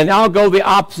 and I'll go the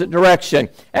opposite direction.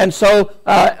 And so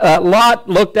Lot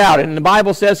looked out, and the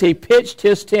Bible says he pitched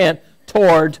his tent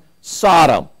towards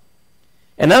Sodom.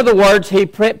 In other words, he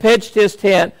pitched his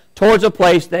tent towards a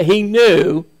place that he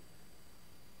knew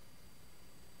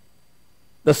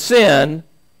the sin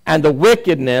and the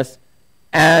wickedness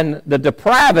and the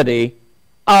depravity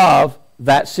of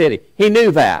that city. He knew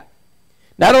that.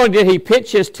 Not only did he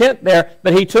pitch his tent there,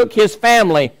 but he took his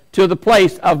family to the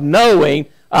place of knowing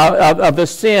of the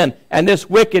sin and this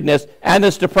wickedness and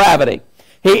this depravity.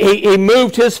 He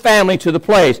moved his family to the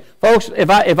place. Folks, if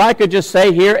I could just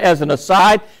say here as an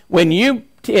aside, when you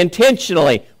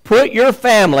intentionally put your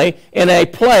family in a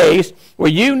place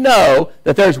where you know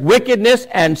that there's wickedness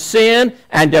and sin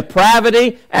and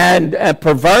depravity and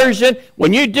perversion,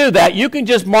 when you do that, you can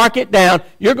just mark it down.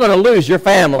 You're going to lose your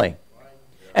family.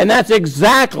 And that's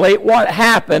exactly what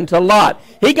happened to Lot.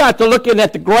 He got to looking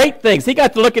at the great things. He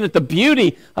got to looking at the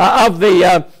beauty of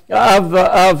the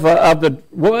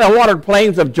watered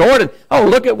plains of Jordan. Oh,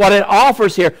 look at what it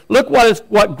offers here. Look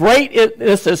what great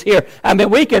this is here. I mean,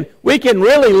 we can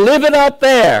really live it up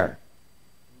there.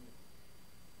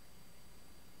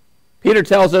 Peter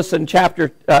tells us in 2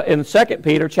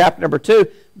 Peter chapter number 2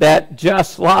 that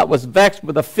just Lot was vexed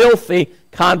with a filthy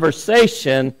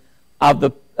conversation of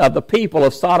the people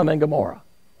of Sodom and Gomorrah.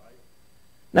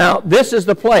 Now, this is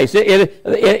the place. It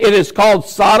is called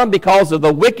Sodom because of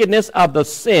the wickedness of the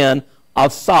sin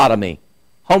of sodomy,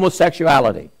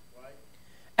 homosexuality.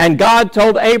 And God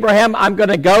told Abraham, I'm going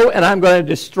to go and I'm going to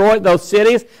destroy those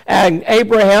cities. And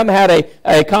Abraham had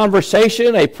a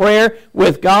conversation, a prayer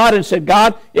with God and said,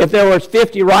 God, if there was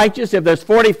 50 righteous, if there's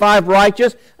 45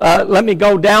 righteous, let me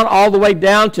go down all the way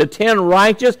down to 10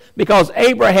 righteous, because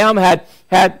Abraham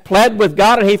had pled with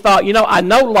God, and he thought, I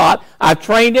know Lot. I've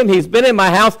trained him. He's been in my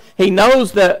house. He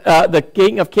knows the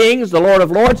King of Kings, the Lord of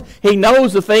Lords. He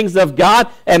knows the things of God,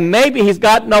 and maybe he's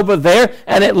gotten over there,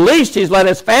 and at least he's led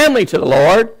his family to the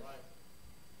Lord.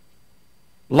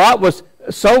 Lot was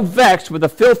so vexed with the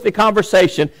filthy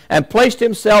conversation and placed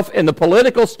himself in the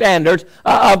political standards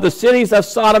of the cities of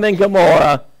Sodom and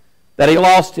Gomorrah that he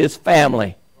lost his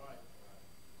family.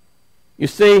 You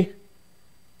see?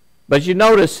 But you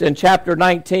notice in chapter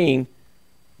 19,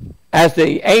 as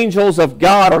the angels of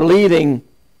God are leading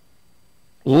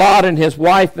Lot and his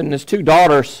wife and his 2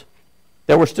 daughters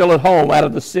that were still at home out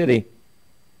of the city,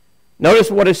 notice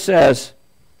what it says.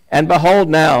 And behold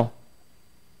now,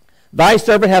 thy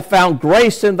servant hath found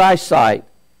grace in thy sight,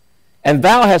 and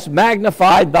thou hast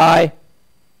magnified thy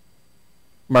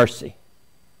mercy.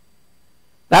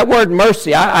 That word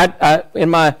mercy, I in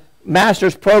my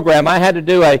master's program, I had to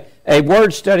do a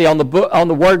word study on the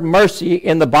word mercy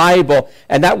in the Bible,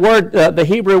 and that word, the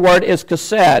Hebrew word, is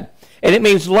chesed, and it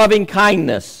means loving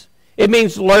kindness. It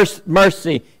means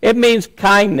mercy. It means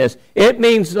kindness. It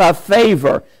means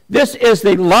favor. This is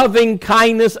the loving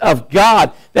kindness of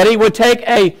God, that He would take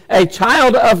a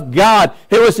child of God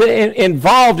who was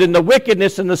involved in the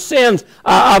wickedness and the sins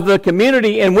of the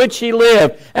community in which he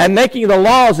lived, and making the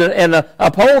laws and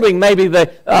upholding maybe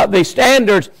the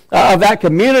standards of that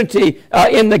community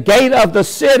in the gate of the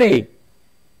city.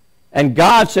 And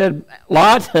God said,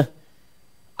 Lot,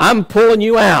 I'm pulling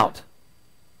you out.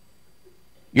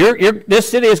 This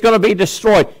city is going to be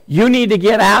destroyed. You need to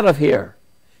get out of here.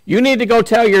 You need to go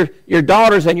tell your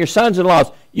daughters and your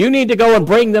sons-in-laws. You need to go and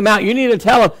bring them out. You need to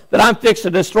tell them that I'm fixed to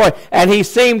destroy. And he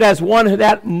seemed as one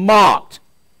that mocked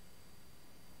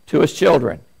to his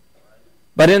children.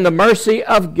 But in the mercy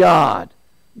of God,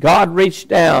 God reached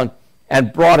down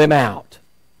and brought him out.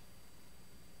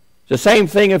 It's the same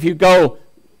thing if you go,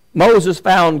 Moses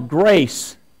found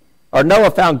grace, or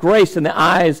Noah found grace in the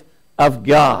eyes of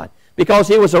God, because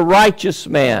he was a righteous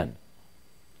man.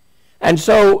 And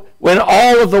so when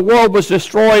all of the world was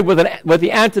destroyed with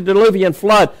the antediluvian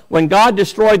flood, when God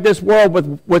destroyed this world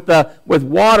with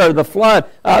water, the flood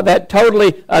that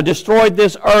totally destroyed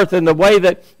this earth in the way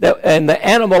that and the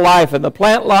animal life and the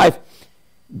plant life,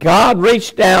 God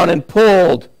reached down and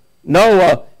pulled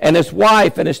Noah and his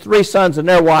wife and his 3 sons and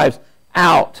their wives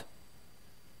out.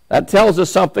 That tells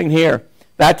us something here.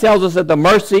 That tells us that the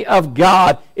mercy of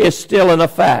God is still in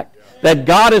effect. That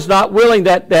God is not willing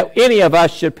that any of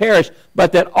us should perish,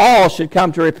 but that all should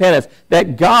come to repentance.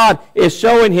 That God is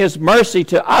showing His mercy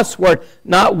to usward,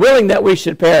 not willing that we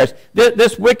should perish.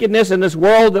 This wickedness in this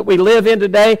world that we live in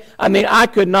today, I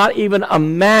could not even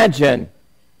imagine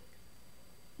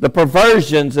the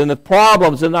perversions and the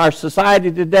problems in our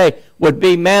society today would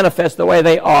be manifest the way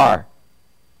they are.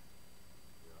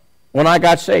 When I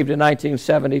got saved in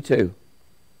 1972.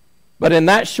 But in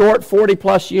that short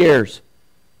 40-plus years,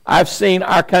 I've seen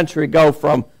our country go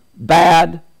from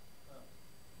bad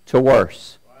to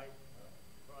worse.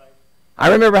 I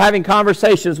remember having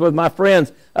conversations with my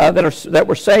friends that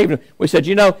were saved. We said,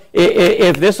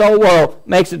 if this old world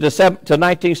makes it to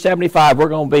 1975, we're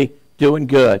going to be doing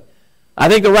good. I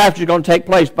think the rapture is going to take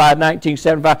place by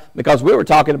 1975, because we were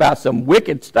talking about some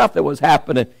wicked stuff that was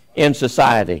happening in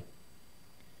society.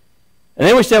 And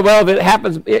then we said, well, if it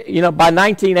happens, by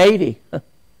 1980.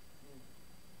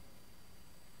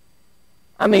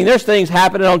 There's things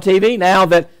happening on TV now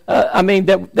that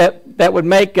that would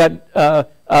make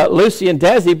Lucy and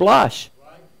Desi blush.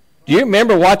 Do you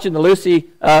remember watching the Lucy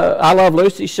I Love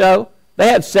Lucy show? They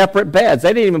had separate beds.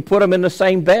 They didn't even put them in the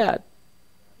same bed.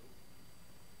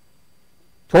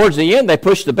 Towards the end, they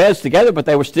pushed the beds together, but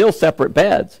they were still separate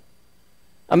beds.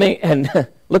 And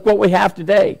look what we have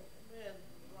today.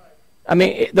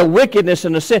 The wickedness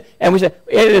and the sin. And we say,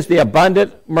 it is the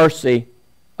abundant mercy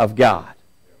of God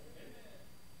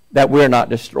that we're not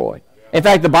destroyed. In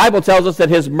fact, the Bible tells us that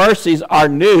His mercies are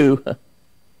new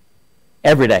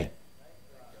every day.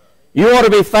 You ought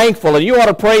to be thankful and you ought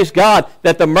to praise God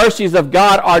that the mercies of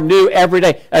God are new every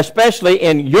day, especially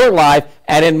in your life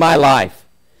and in my life.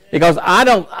 Because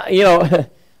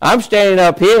I'm standing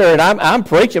up here and I'm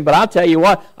preaching, but I'll tell you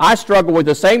what, I struggle with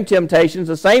the same temptations,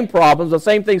 the same problems, the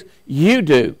same things you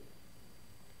do.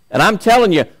 And I'm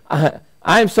telling you,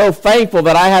 I'm so thankful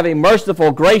that I have a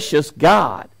merciful, gracious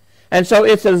God. And so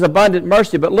it's His abundant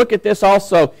mercy. But look at this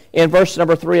also in verse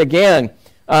number 3 again.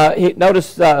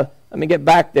 Notice, let me get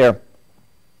back there.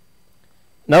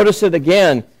 Notice it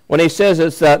again when he says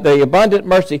it's the abundant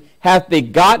mercy hath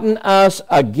begotten us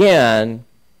again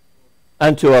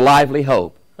unto a lively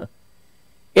hope.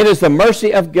 It is the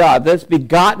mercy of God that's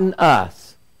begotten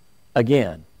us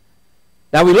again.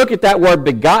 Now we look at that word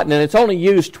begotten, and it's only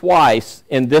used twice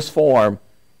in this form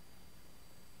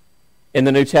in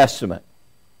the New Testament.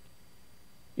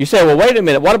 You say, well, wait a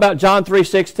minute, what about John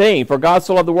 3:16? For God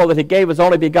so loved the world that He gave His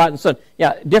only begotten Son.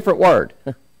 Yeah, different word.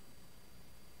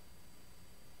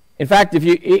 In fact,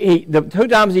 the 2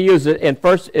 times he used it in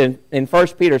 1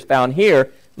 Peter is found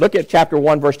here. Look at chapter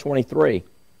 1, verse 23.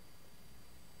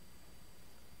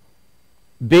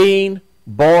 Being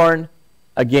born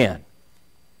again.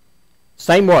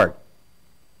 Same word.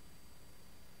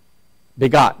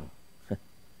 Begotten.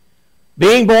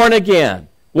 Being born again.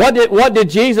 What did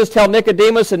Jesus tell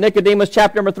Nicodemus in Nicodemus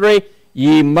chapter number 3?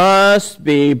 Ye must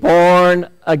be born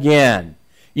again.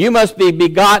 You must be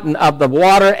begotten of the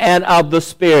water and of the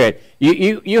Spirit.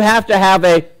 You have to have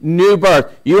a new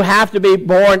birth. You have to be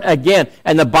born again.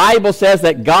 And the Bible says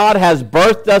that God has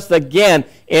birthed us again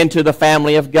into the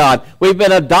family of God. We've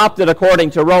been adopted,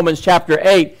 according to Romans chapter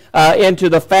 8, into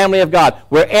the family of God.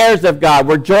 We're heirs of God.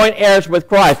 We're joint heirs with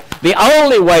Christ. The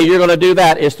only way you're going to do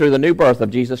that is through the new birth of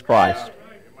Jesus Christ.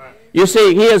 You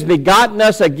see, he has begotten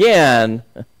us again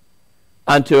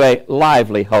unto a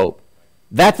lively hope.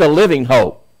 That's a living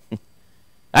hope.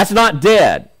 That's not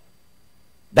dead.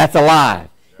 That's alive.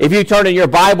 If you turn in your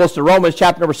Bibles to Romans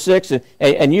chapter number 6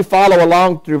 and you follow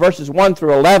along through verses 1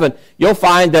 through 11, you'll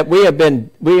find that we are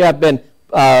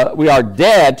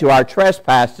dead to our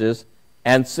trespasses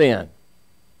and sin.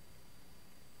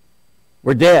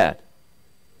 We're dead.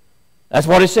 That's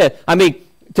what it said. I mean,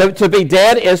 to be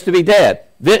dead is to be dead.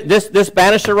 This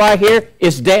banister right here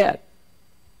is dead.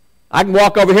 I can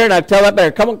walk over here and I tell that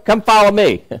bear, come follow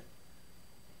me.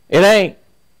 It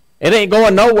ain't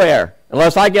going nowhere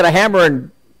unless I get a hammer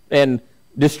and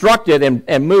destruct it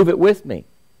and move it with me.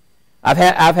 I've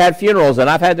had funerals and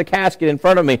I've had the casket in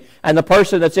front of me, and the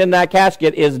person that's in that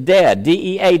casket is dead.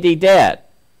 D-E-A-D, dead.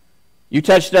 You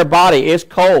touch their body, it's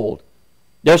cold.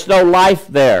 There's no life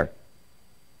there.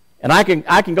 And I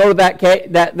can go to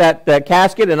that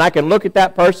casket and I can look at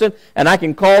that person and I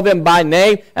can call them by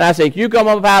name and I say, you come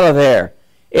up out of there.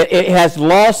 It has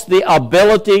lost the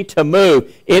ability to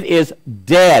move. It is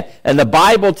dead. And the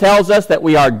Bible tells us that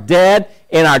we are dead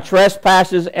in our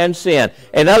trespasses and sin.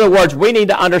 In other words, we need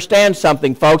to understand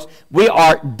something, folks. We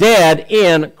are dead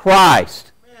in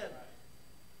Christ.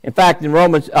 In fact, in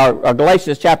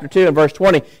Galatians chapter 2 and verse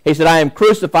 20, he said, I am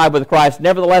crucified with Christ,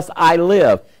 nevertheless I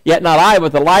live. Yet not I,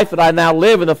 but the life that I now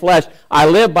live in the flesh, I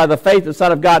live by the faith of the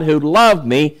Son of God who loved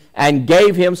me and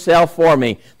gave himself for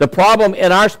me. The problem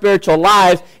in our spiritual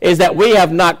lives is that we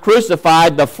have not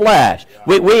crucified the flesh.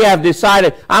 We have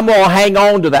decided, I'm going to hang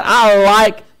on to that. I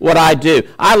like what I do.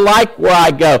 I like where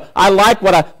I go.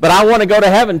 But I want to go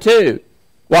to heaven too.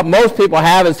 What most people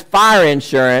have is fire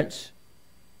insurance,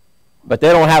 but they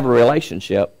don't have a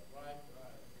relationship.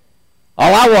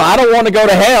 I don't want to go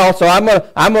to hell, so I'm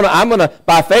gonna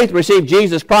by faith receive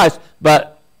Jesus Christ,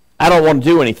 but I don't want to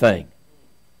do anything.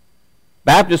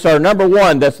 Baptists are number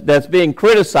one that's being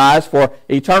criticized for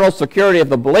eternal security of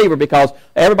the believer, because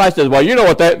everybody says, well, you know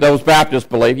what those Baptists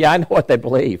believe. Yeah, I know what they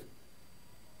believe.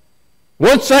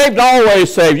 Once saved,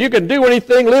 always saved. You can do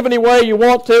anything, live any way you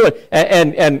want to,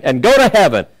 and go to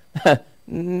heaven.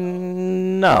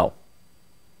 No.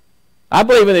 I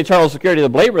believe in the eternal security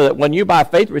of the believer, that when you by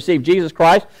faith receive Jesus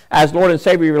Christ as Lord and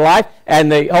Savior of your life,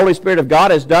 and the Holy Spirit of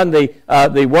God has done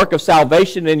the work of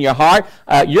salvation in your heart,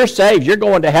 you're saved. You're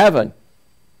going to heaven.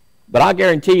 But I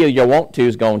guarantee you, your want to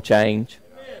is going to change.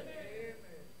 Amen.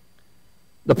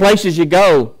 The places you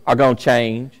go are going to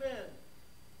change. Amen.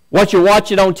 What you're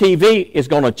watching on TV is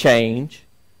going to change.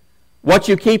 What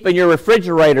you keep in your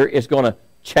refrigerator is going to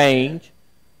change.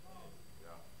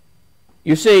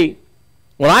 You see,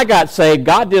 when I got saved,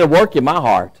 God did a work in my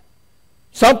heart.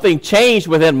 Something changed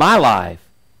within my life.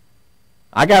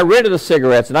 I got rid of the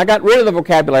cigarettes, and I got rid of the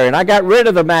vocabulary, and I got rid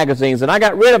of the magazines, and I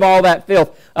got rid of all that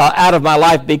filth out of my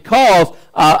life, because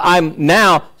I'm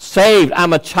now saved.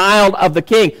 I'm a child of the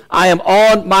King. I am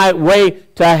on my way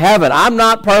to heaven. I'm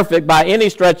not perfect by any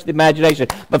stretch of the imagination.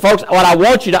 But folks, what I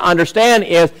want you to understand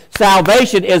is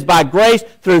salvation is by grace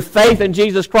through faith in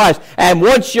Jesus Christ. And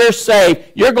once you're saved,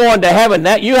 you're going to heaven.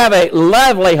 Now, you have a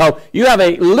lovely hope. You have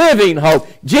a living hope.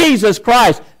 Jesus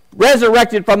Christ,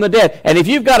 resurrected from the dead. And if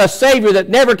you've got a Savior that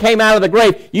never came out of the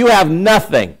grave, you have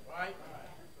nothing.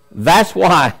 That's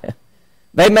why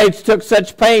they took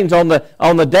such pains on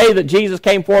the day that Jesus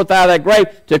came forth out of that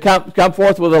grave to come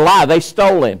forth with a lie. They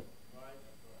stole him.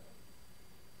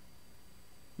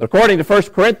 But according to 1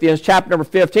 Corinthians chapter number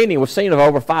 15, he was seen of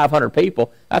over 500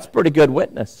 people. That's a pretty good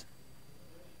witness.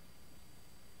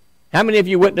 How many of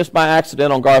you witnessed by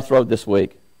accident on Garth Road this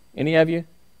week? Any of you?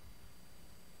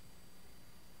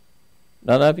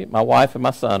 None of you? My wife and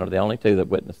my son are the only two that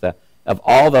witnessed that. Of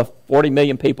all the 40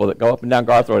 million people that go up and down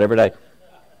Garth Road every day,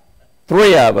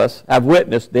 3 of us have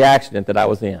witnessed the accident that I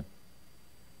was in.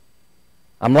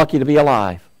 I'm lucky to be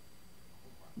alive.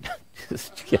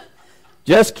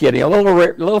 Just kidding. A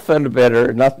little fender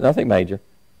bender, nothing major.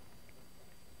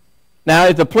 Now,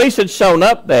 if the police had shown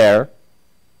up there,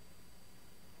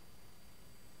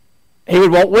 he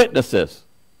would want witnesses.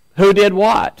 Who did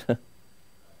what?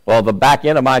 Well, the back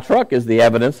end of my truck is the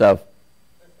evidence of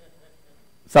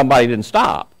somebody didn't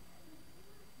stop.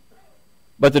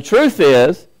 But the truth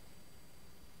is,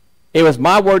 it was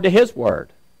my word to his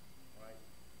word.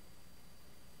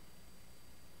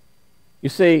 You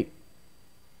see,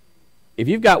 if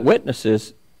you've got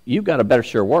witnesses, you've got a better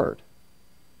sure word.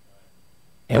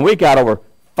 And we got over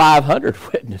 500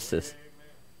 witnesses.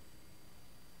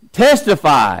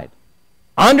 Testified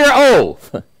under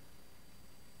oath.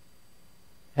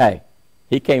 Hey,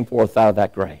 he came forth out of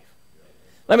that grave.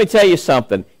 Let me tell you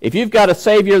something. If you've got a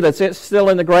Savior that's still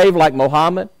in the grave like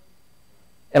Muhammad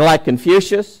and like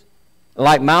Confucius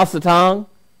like Mao Zedong,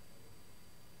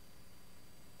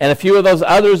 and a few of those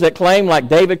others that claim, like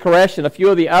David Koresh and a few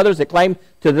of the others that claim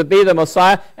to be the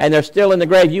Messiah, and they're still in the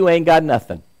grave, you ain't got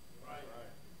nothing.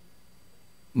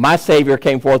 My Savior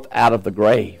came forth out of the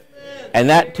grave, and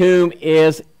that tomb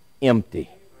is empty.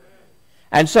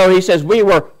 And so he says, we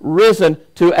were risen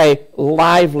to a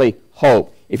lively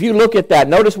hope. If you look at that,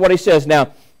 notice what he says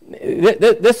now.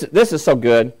 This is so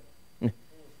good.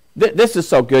 This is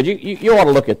so good. You ought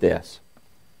to look at this.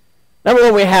 Number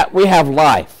one, we have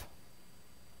life.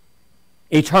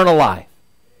 Eternal life.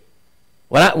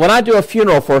 When I do a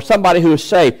funeral for somebody who is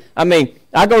saved, I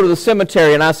go to the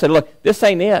cemetery and I say, look, this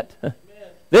ain't it.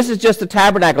 This is just the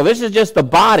tabernacle. This is just the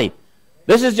body.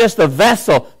 This is just the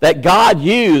vessel that God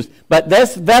used, but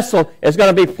this vessel is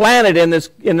going to be planted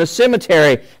in the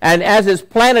cemetery. And as it's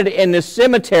planted in this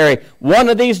cemetery, one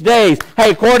of these days,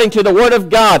 according to the Word of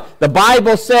God, the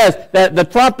Bible says that the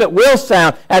trumpet will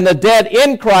sound, and the dead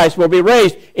in Christ will be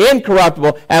raised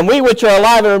incorruptible, and we which are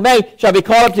alive and remain shall be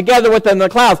caught up together with them in the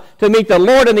clouds to meet the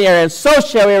Lord in the air, and so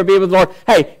shall we ever be with the Lord.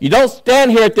 You don't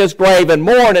stand here at this grave and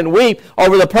mourn and weep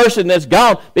over the person that's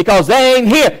gone, because they ain't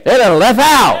here. They're done left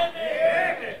out.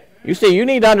 You see, you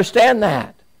need to understand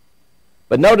that.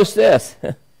 But notice this.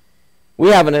 We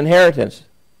have an inheritance.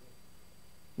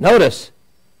 Notice,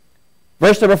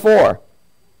 verse number 4.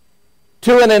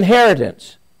 To an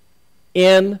inheritance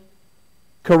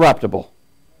incorruptible.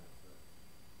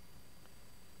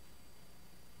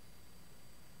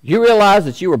 You realize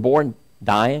that you were born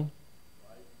dying?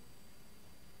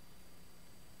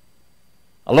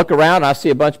 I look around and I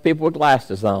see a bunch of people with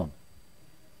glasses on.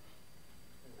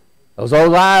 Those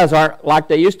old eyes aren't like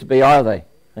they used to be, are they?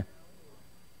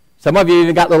 Some of you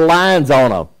even got little lines on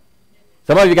them.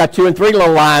 Some of you got 2 and 3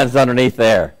 little lines underneath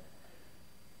there.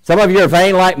 Some of you are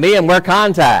vain like me and wear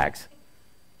contacts.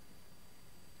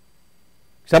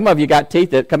 Some of you got teeth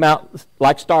that come out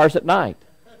like stars at night.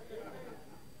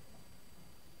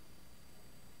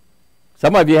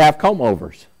 Some of you have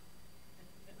comb-overs.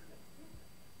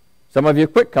 Some of you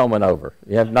quit combing over.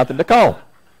 You have nothing to comb.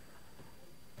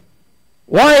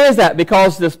 Why is that?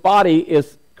 Because this body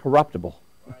is corruptible.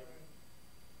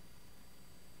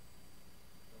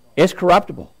 It's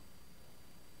corruptible.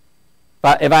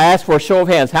 If I ask for a show of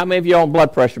hands, how many of you are on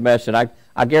blood pressure medicine?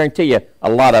 I guarantee you a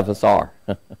lot of us are.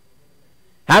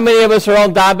 How many of us are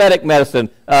on diabetic medicine,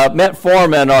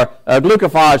 metformin or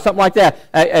glucophage, something like that?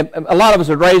 A lot of us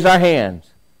would raise our hands.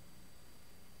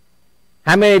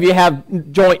 How many of you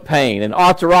have joint pain and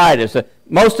arthritis?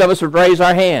 Most of us would raise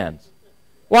our hands.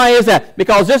 Why is that?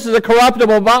 Because this is a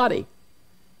corruptible body.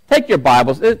 Take your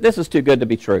Bibles. This is too good to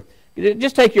be true.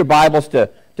 Just take your Bibles to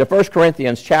 1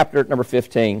 Corinthians chapter number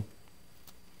 15.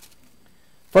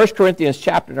 1 Corinthians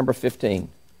chapter number 15.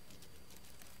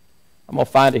 I'm going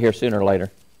to find it here sooner or later.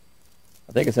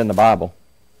 I think it's in the Bible.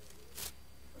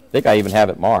 I think I even have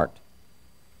it marked.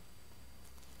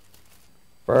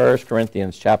 1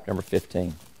 Corinthians chapter number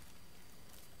 15.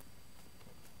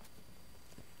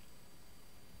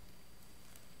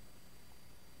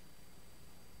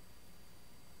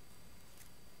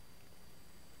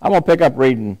 I'm going to pick up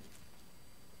reading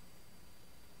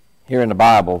here in the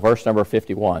Bible, verse number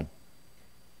 51.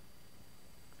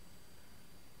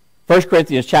 1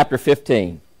 Corinthians chapter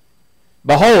 15.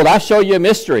 Behold, I show you a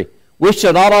mystery. We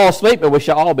shall not all sleep, but we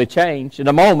shall all be changed in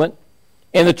a moment,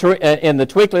 in the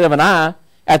twinkling of an eye,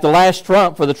 at the last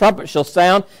trump, for the trumpet shall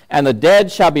sound, and the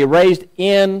dead shall be raised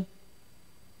incorruptible.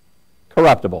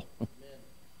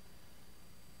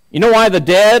 You know why the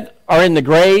dead are in the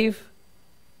grave,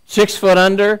 6 foot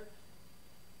under,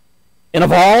 in a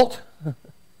vault?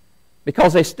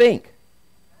 Because they stink.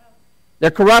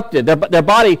 They're corrupted. Their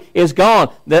body is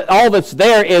gone. All that's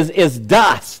there is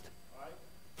dust.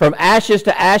 From ashes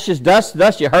to ashes, dust to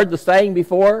dust. You heard the saying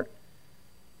before?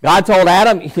 God told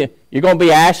Adam, you're going to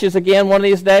be ashes again one of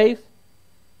these days.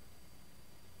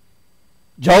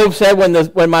 Job said,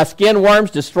 when my skin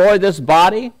worms destroy this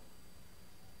body,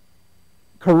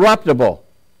 corruptible,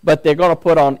 but they're going to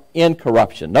put on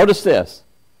incorruption. Notice this.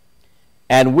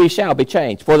 And we shall be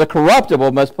changed. For the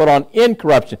corruptible must put on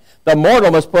incorruption. The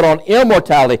mortal must put on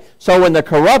immortality. So when the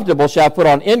corruptible shall put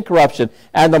on incorruption,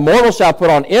 and the mortal shall put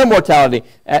on immortality,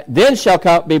 then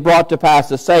shall be brought to pass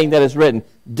the saying that is written,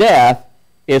 death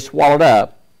is swallowed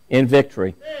up in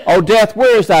victory. O death,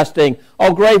 where is thy sting?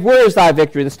 O grave, where is thy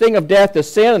victory? The sting of death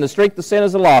is sin, and the strength of sin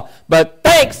is the law. But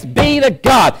thanks be to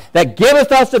God that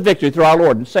giveth us the victory through our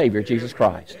Lord and Savior, Jesus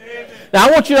Christ. Now,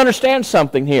 I want you to understand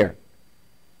something here.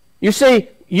 You see,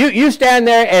 you stand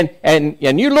there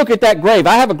and you look at that grave.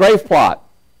 I have a grave plot.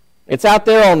 It's out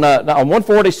there on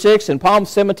 146 in Palm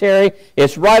Cemetery.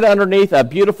 It's right underneath a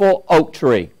beautiful oak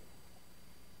tree.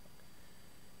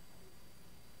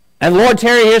 And Lord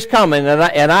Terry, here's coming,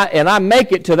 and I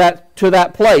make it to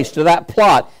that place, to that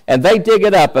plot, and they dig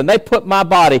it up, and they put my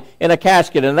body in a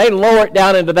casket, and they lower it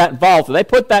down into that vault, and they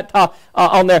put that top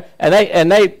on there,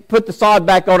 and they put the sod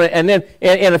back on it, and then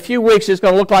in a few weeks it's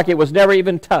going to look like it was never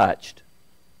even touched.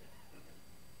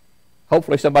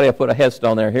 Hopefully somebody will put a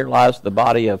headstone there. Here lies the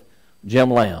body of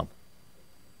Jim Lamb.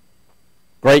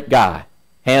 Great guy,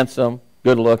 handsome,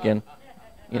 good looking,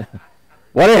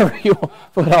 whatever you want to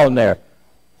put on there.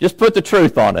 Just put the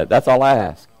truth on it. That's all I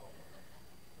ask.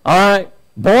 All right.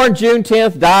 Born June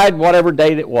 10th, died whatever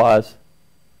date it was.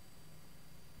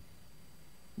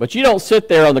 But you don't sit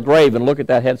there on the grave and look at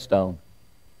that headstone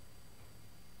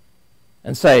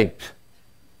and say,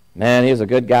 man, he was a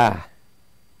good guy.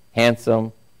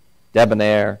 Handsome,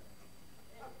 debonair,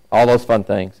 all those fun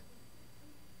things.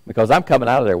 Because I'm coming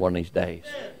out of there one of these days.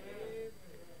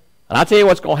 And I'll tell you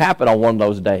what's going to happen on one of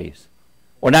those days.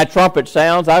 When that trumpet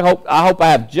sounds, I hope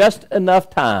I have just enough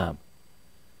time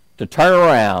to turn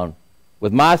around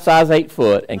with my size 8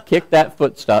 foot and kick that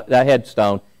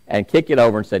headstone and kick it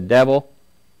over and say, devil,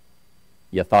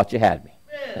 you thought you had me.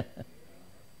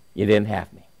 You didn't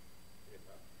have me.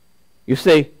 You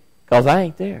see, because I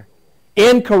ain't there.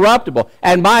 Incorruptible.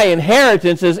 And my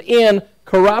inheritance is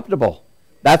incorruptible.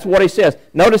 That's what he says.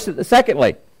 Notice,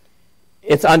 secondly,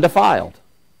 it's undefiled.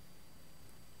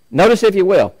 Notice, if you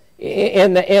will,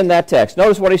 in that text.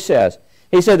 Notice what he says.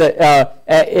 He said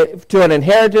that to an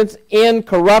inheritance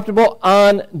incorruptible,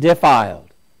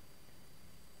 undefiled,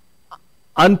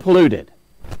 unpolluted.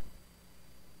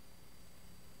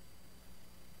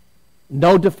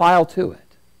 No defile to it.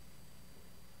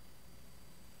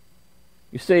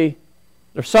 You see,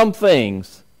 there's some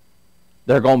things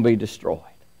that are going to be destroyed.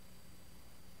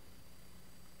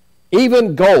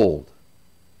 Even gold,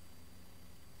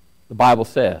 the Bible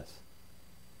says,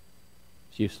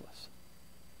 it's useless.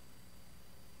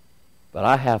 But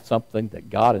I have something that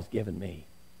God has given me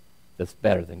that's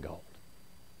better than gold.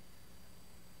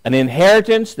 An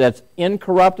inheritance that's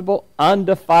incorruptible,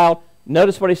 undefiled.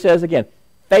 Notice what he says again.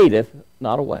 Fadeth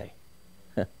not away.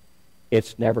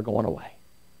 It's never going away.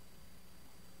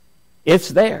 It's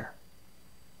there.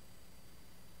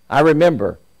 I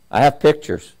remember, I have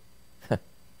pictures.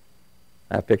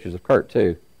 I have pictures of Kurt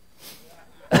too.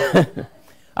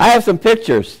 I have some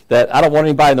pictures that I don't want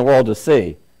anybody in the world to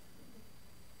see.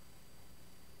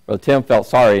 Brother Tim felt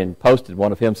sorry and posted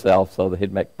one of himself so that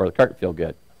he'd make Brother Kurt feel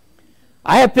good.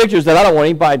 I have pictures that I don't want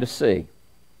anybody to see.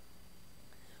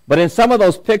 But in some of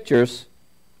those pictures,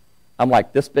 I'm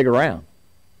like this big around.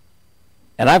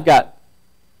 And I've got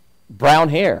brown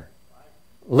hair.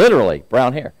 Literally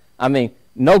brown hair. I mean,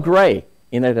 no gray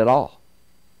in it at all.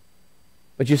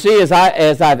 But you see, as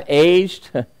I've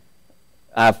aged,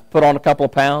 I've put on a couple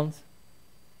of pounds,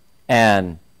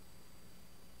 and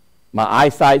my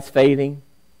eyesight's fading,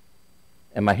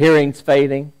 and my hearing's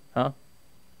fading,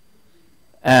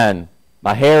 and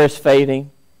my hair is fading.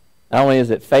 Not only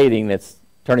is it fading, it's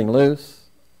turning loose.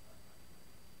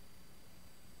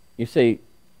 You see,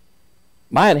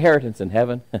 my inheritance in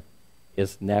heaven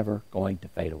is never going to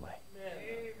fade away.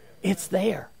 It's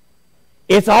there.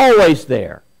 It's always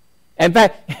there. In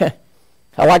fact,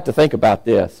 I like to think about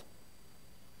this.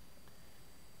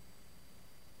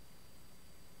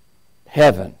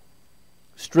 Heaven,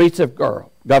 streets of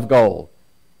gold,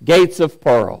 gates of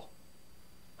pearl.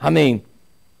 I mean,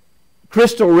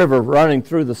 crystal river running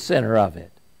through the center of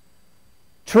it.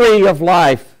 Tree of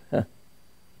life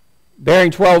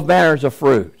bearing 12 manners of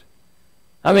fruit.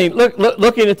 I mean,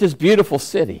 looking at this beautiful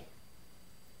city.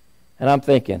 And I'm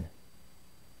thinking,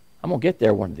 I'm going to get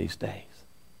there one of these days.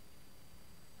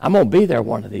 I'm going to be there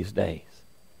one of these days.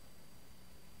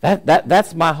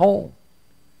 That's my home.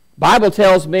 Bible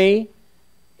tells me,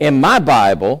 in my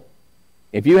Bible,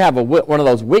 if you have one of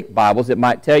those weak Bibles, it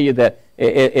might tell you that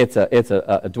it's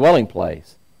a dwelling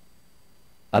place,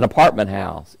 an apartment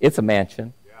house. It's a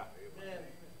mansion.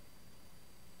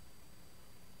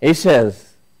 He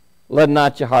says, let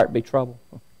not your heart be troubled.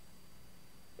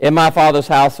 In my Father's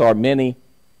house are many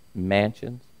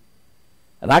mansions.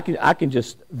 And I can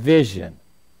just vision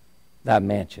that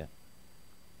mansion.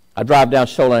 I drive down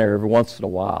Shoreline every once in a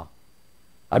while.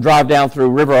 I drive down through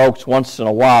River Oaks once in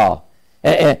a while.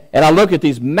 And I look at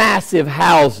these massive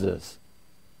houses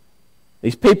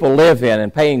these people live in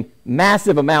and paying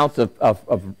massive amounts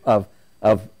of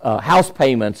house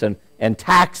payments and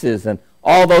taxes and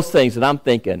all those things. And I'm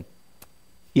thinking,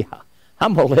 yeah,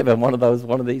 I'm going to live in one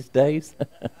of these days.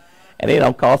 And it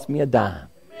don't cost me a dime.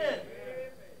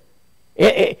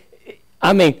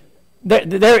 I mean,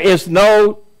 there is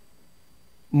no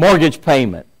mortgage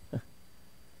payment.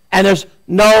 And there's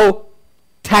no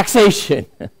taxation.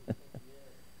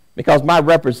 Because my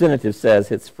representative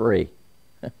says it's free.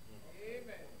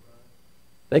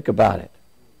 Think about it.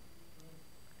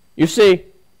 You see,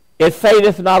 it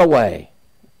fadeth not away.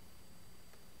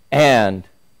 And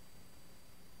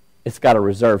it's got a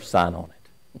reserve sign on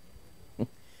it.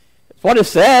 That's what it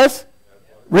says.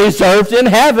 Reserved in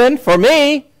heaven for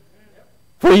me,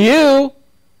 for you.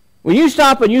 When you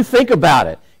stop and you think about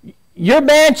it, your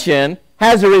mansion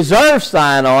has a reserve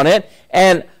sign on it,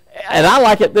 and I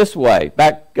like it this way.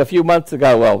 Back a few months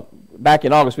ago, well, back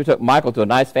in August, we took Michael to a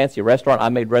nice fancy restaurant. I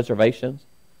made reservations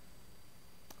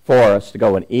for us to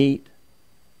go and eat,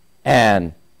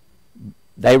 and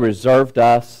they reserved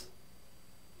us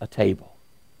a table.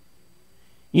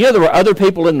 You know, there were other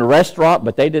people in the restaurant,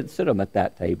 but they didn't sit them at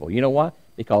that table. You know why?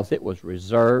 Because it was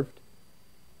reserved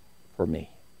for me.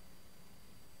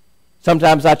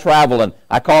 Sometimes I travel and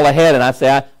I call ahead and I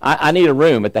say, I need a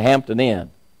room at the Hampton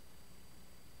Inn.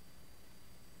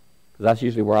 Because that's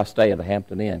usually where I stay, at the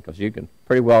Hampton Inn, because you can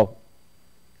pretty well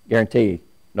guarantee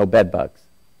no bed bugs.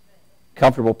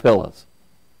 Comfortable pillows.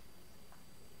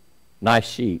 Nice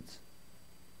sheets.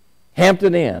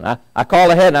 Hampton Inn. I call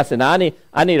ahead and I say, now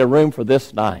I need a room for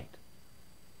this night.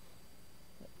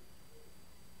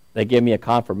 They give me a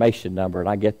confirmation number and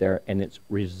I get there and it's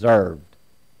reserved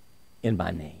in my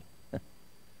name.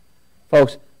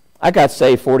 Folks, I got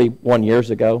saved 41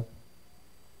 years ago.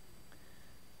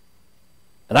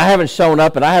 And I haven't shown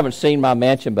up and I haven't seen my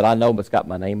mansion, but I know it's got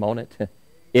my name on it.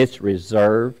 It's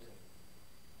reserved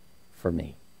for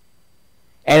me.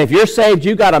 And if you're saved,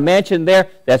 you got a mansion there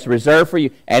that's reserved for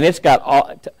you. And it's got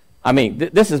all, I mean,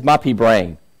 this is my pea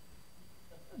brain.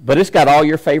 But it's got all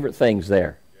your favorite things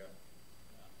there.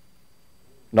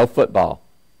 No football.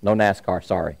 No NASCAR,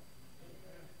 sorry.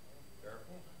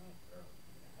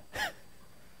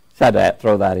 Just had to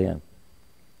throw that in.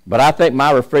 But I think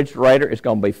my refrigerator is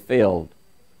going to be filled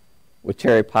with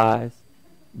cherry pies,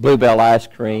 Bluebell ice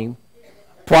cream,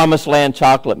 Promised Land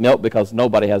chocolate milk, because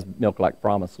nobody has milk like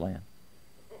Promised Land.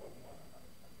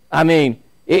 I mean,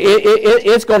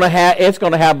 it's going to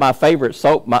have my favorite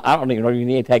soap. I don't even know if you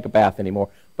need to take a bath anymore.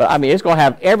 But I mean, it's going to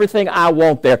have everything I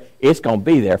want there. It's going to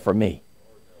be there for me,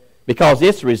 because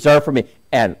it's reserved for me.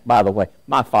 And by the way,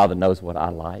 my Father knows what I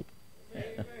like.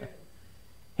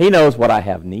 He knows what I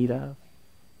have need of,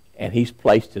 and He's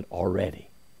placed it already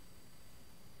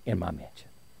in my mansion.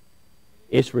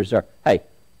 It's reserved. Hey,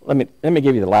 let me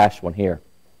give you the last one here.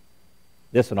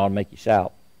 This one ought to make you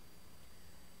shout.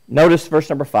 Notice verse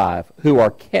number 5, who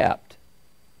are kept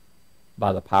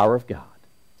by the power of God.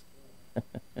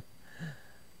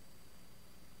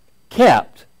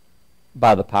 Kept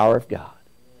by the power of God.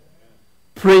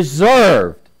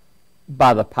 Preserved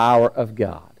by the power of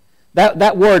God.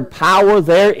 That word power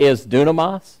there is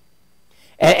dunamis.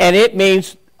 And it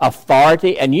means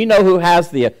authority. And you know who has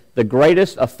the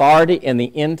greatest authority in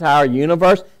the entire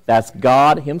universe? That's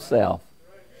God Himself.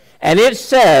 And it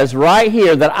says right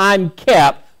here that I'm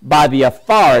kept by the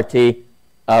authority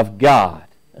of God.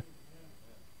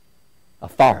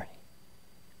 Authority.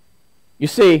 You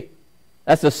see,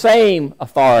 that's the same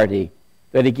authority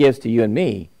that He gives to you and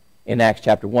me in Acts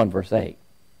chapter 1, verse 8.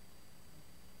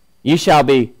 You shall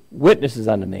be witnesses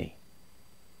unto me.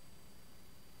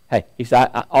 Hey, He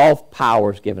said, all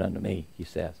power is given unto me, He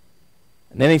says.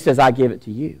 And then He says, I give it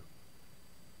to you.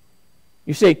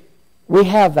 You see, we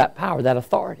have that power, that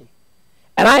authority.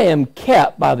 And I am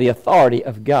kept by the authority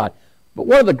of God. But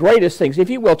one of the greatest things, if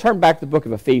you will, turn back to the book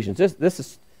of Ephesians.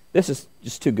 This is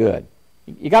just too good.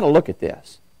 You got to look at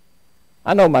this.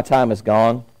 I know my time is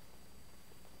gone.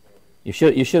 You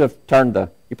should have turned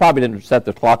you probably didn't set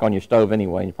the clock on your stove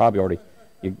anyway, and you probably already,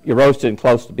 you roasted and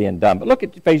close to being done. But look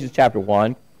at Ephesians chapter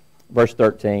 1, verse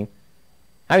 13.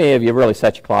 How many of you really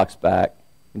set your clocks back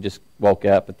and just woke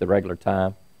up at the regular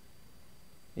time?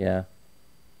 Yeah.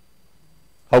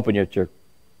 Hoping that your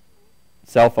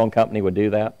cell phone company would do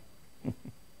that.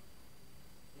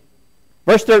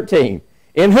 Verse 13.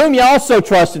 In whom you also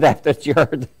trusted after that you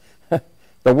heard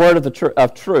the word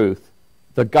of truth,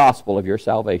 the gospel of your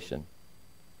salvation.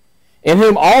 In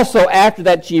whom also after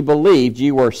that ye believed,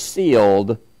 ye were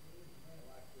sealed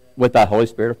with that Holy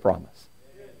Spirit of promise.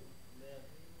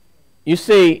 You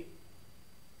see,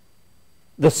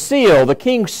 the seal, the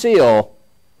king's seal,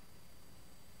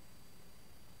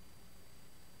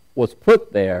 was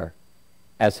put there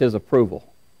as his approval.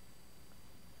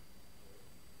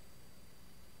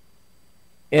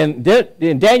 In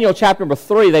Daniel chapter number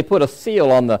 3, they put a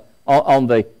seal on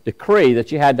the decree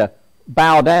that you had to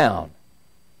bow down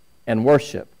and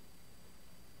worship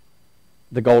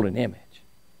the golden image.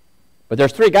 But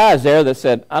there's 3 guys there that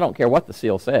said, I don't care what the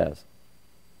seal says.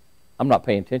 I'm not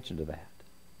paying attention to that.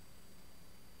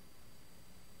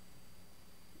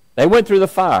 They went through the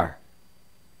fire.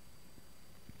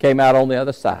 Came out on the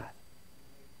other side.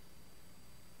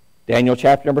 Daniel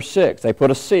chapter number 6, they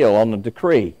put a seal on the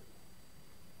decree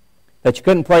that you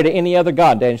couldn't pray to any other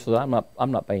god. Daniel said,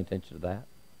 I'm not paying attention to that.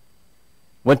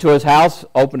 Went to his house,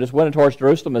 opened his window towards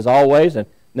Jerusalem as always, and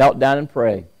knelt down and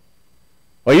prayed.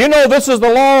 Well, you know this is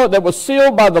the law that was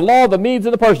sealed by the law of the Medes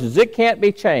and the Persians. It can't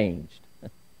be changed.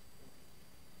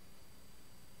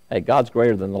 Hey, God's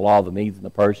greater than the law of the Medes and the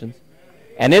Persians.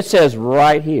 And it says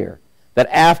right here that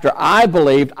after I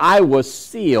believed, I was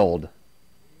sealed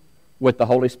with the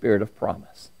Holy Spirit of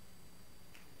promise.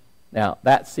 Now,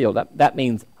 that seal, that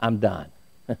means I'm done.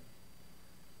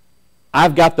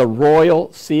 I've got the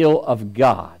royal seal of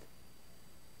God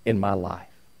in my life.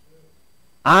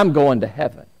 I'm going to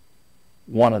heaven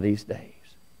one of these days.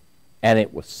 And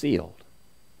it was sealed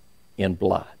in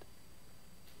blood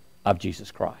of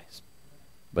Jesus Christ.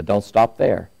 But don't stop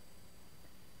there.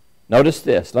 Notice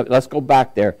this. Let's go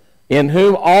back there. In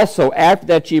whom also, after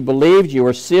that ye believed, you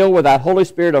were sealed with that Holy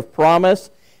Spirit of promise,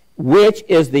 which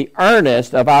is the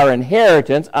earnest of our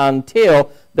inheritance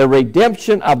until the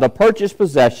redemption of the purchased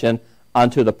possession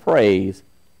unto the praise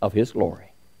of His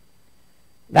glory.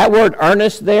 That word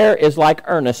earnest there is like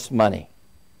earnest money.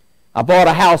 I bought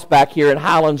a house back here at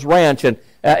Highlands Ranch,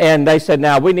 and they said,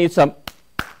 now we need some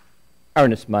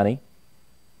earnest money.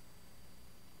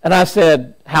 And I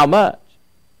said, how much?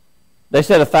 They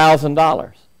said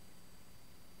 $1,000.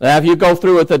 Now, if you go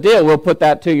through with the deal, we'll put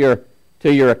that to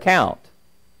your account.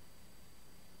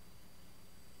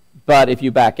 But if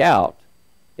you back out,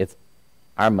 it's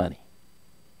our money.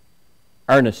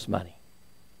 Earnest money.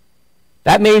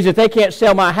 That means that they can't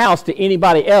sell my house to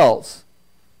anybody else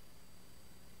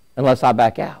unless I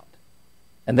back out.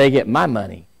 And they get my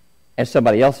money and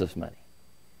somebody else's money.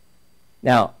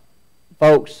 Now,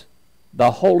 folks,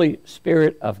 the Holy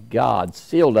Spirit of God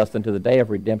sealed us unto the day of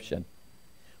redemption,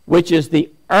 which is the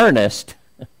earnest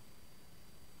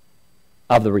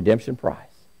of the redemption price.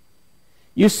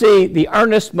 You see, the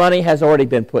earnest money has already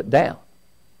been put down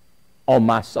on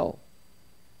my soul.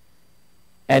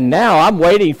 And now I'm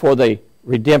waiting for the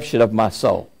redemption of my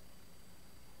soul.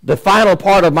 The final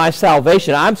part of my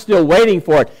salvation, I'm still waiting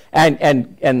for it.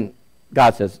 And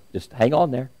God says, just hang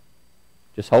on there.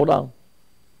 Just hold on.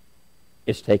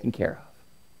 It's taken care of.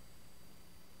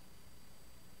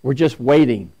 We're just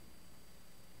waiting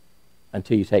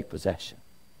until you take possession.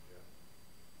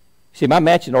 See, my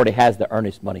mansion already has the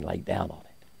earnest money laid down on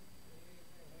it.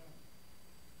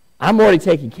 I'm already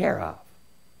taken care of.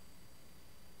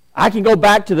 I can go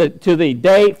back to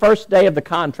the first day of the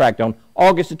contract on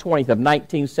August the 20th of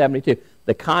 1972.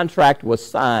 The contract was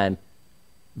signed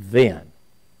then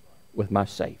with my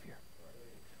Savior.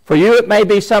 For you, it may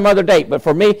be some other date, but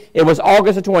for me, it was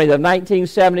August the 20th of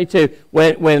 1972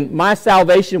 when my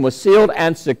salvation was sealed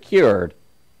and secured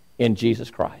in Jesus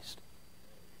Christ.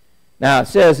 Now, it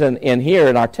says in here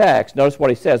in our text, notice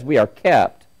what he says, we are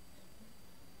kept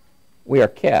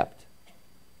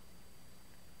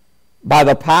by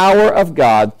the power of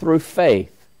God through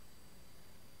faith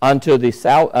unto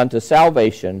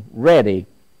salvation, ready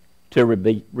to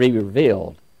be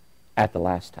revealed at the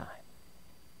last time.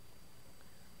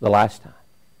 The last time.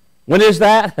 When is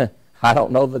that? I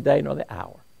don't know the day nor the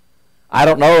hour. I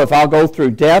don't know if I'll go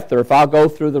through death or if I'll go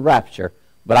through the rapture,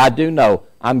 but I do know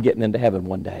I'm getting into heaven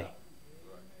one day.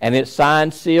 And it's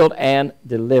signed, sealed, and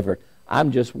delivered.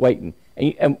 I'm just waiting.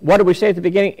 And what did we say at the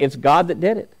beginning? It's God that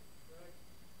did it.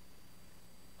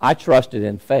 I trusted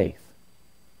in faith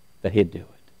that He'd do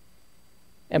it.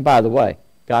 And by the way,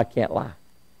 God can't lie.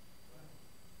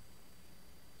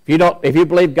 If you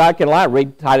believe God can lie,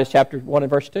 read Titus chapter 1 and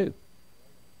verse 2.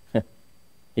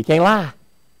 He can't lie.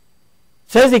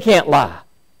 It says He can't lie.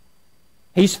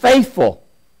 He's faithful.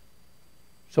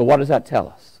 So what does that tell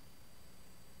us?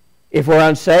 If we're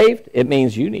unsaved, it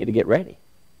means you need to get ready.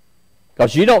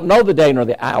 Because you don't know the day nor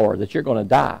the hour that you're going to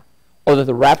die, or that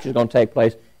the rapture is going to take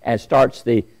place and starts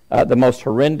the most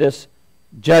horrendous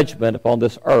judgment upon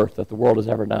this earth that the world has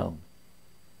ever known.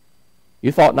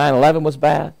 You thought 9/11 was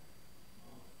bad?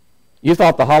 You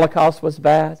thought the Holocaust was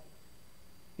bad?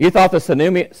 You thought the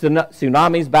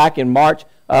tsunamis back in March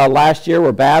last year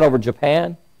were bad over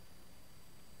Japan?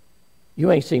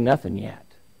 You ain't seen nothing yet.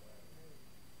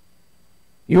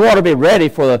 You ought to be ready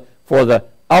for the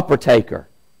upper-taker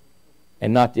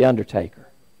and not the undertaker.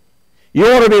 You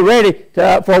ought to be ready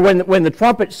for when the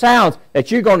trumpet sounds that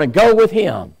you're going to go with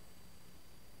Him.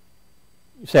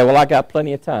 You say, well, I got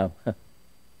plenty of time.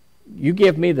 You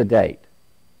give me the date.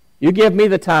 You give me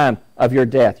the time of your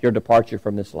death, your departure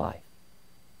from this life.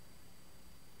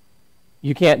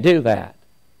 You can't do that.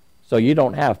 So you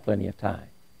don't have plenty of time.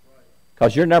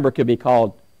 Because your number could be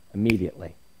called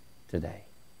immediately today.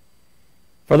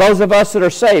 For those of us that are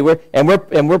saved,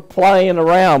 we're playing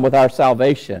around with our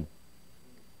salvation,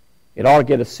 it ought to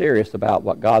get us serious about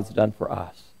what God's done for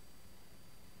us.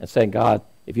 And saying, God,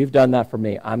 if you've done that for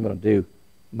me, I'm going to do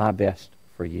my best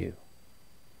for you.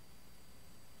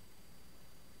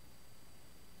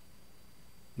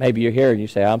 Maybe you're here and you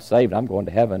say, I'm saved, I'm going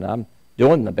to heaven, I'm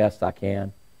doing the best I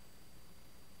can.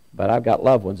 But I've got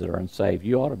loved ones that are unsaved.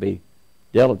 You ought to be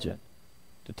diligent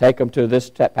to take them to this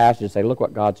passage and say, look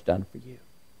what God's done for you.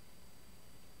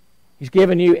 He's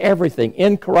given you everything,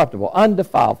 incorruptible,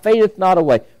 undefiled, fadeth not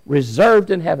away,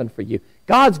 reserved in heaven for you.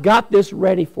 God's got this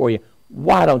ready for you.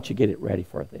 Why don't you get it ready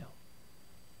for them?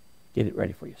 Get it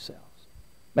ready for yourselves.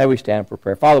 May we stand for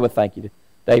prayer. Father, we thank you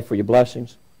today for your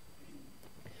blessings.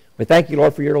 We thank you,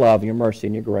 Lord, for your love, your mercy,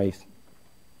 and your grace.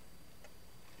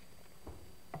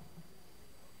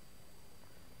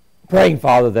 Praying,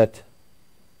 Father, that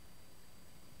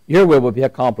your will be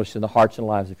accomplished in the hearts and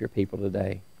lives of your people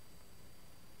today.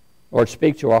 Lord,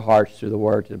 speak to our hearts through the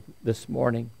word this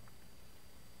morning.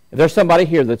 If there's somebody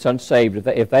here that's unsaved,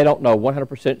 if they don't know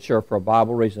 100% sure for a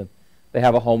Bible reason they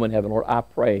have a home in heaven, Lord, I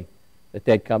pray that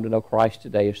they'd come to know Christ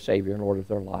today as Savior and Lord of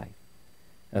their life.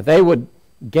 And if they would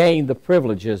gain the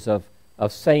privileges of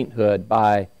sainthood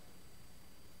by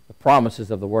the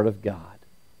promises of the Word of God,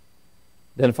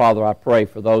 then, Father, I pray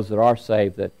for those that are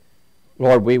saved that,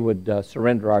 Lord, we would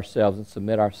surrender ourselves and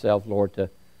submit ourselves, Lord, to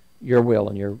your will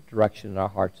and your direction in our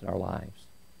hearts and our lives.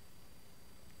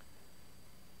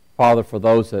 Father, for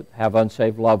those that have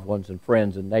unsaved loved ones and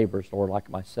friends and neighbors, Lord, like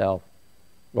myself,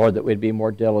 Lord, that we'd be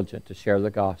more diligent to share the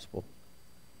gospel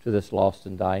to this lost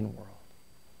and dying world.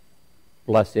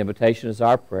 Bless the invitation is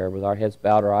our prayer. With our heads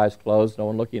bowed, our eyes closed, no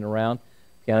one looking around,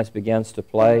 pianist begins to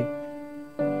play.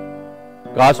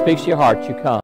 God speaks to your heart, you come.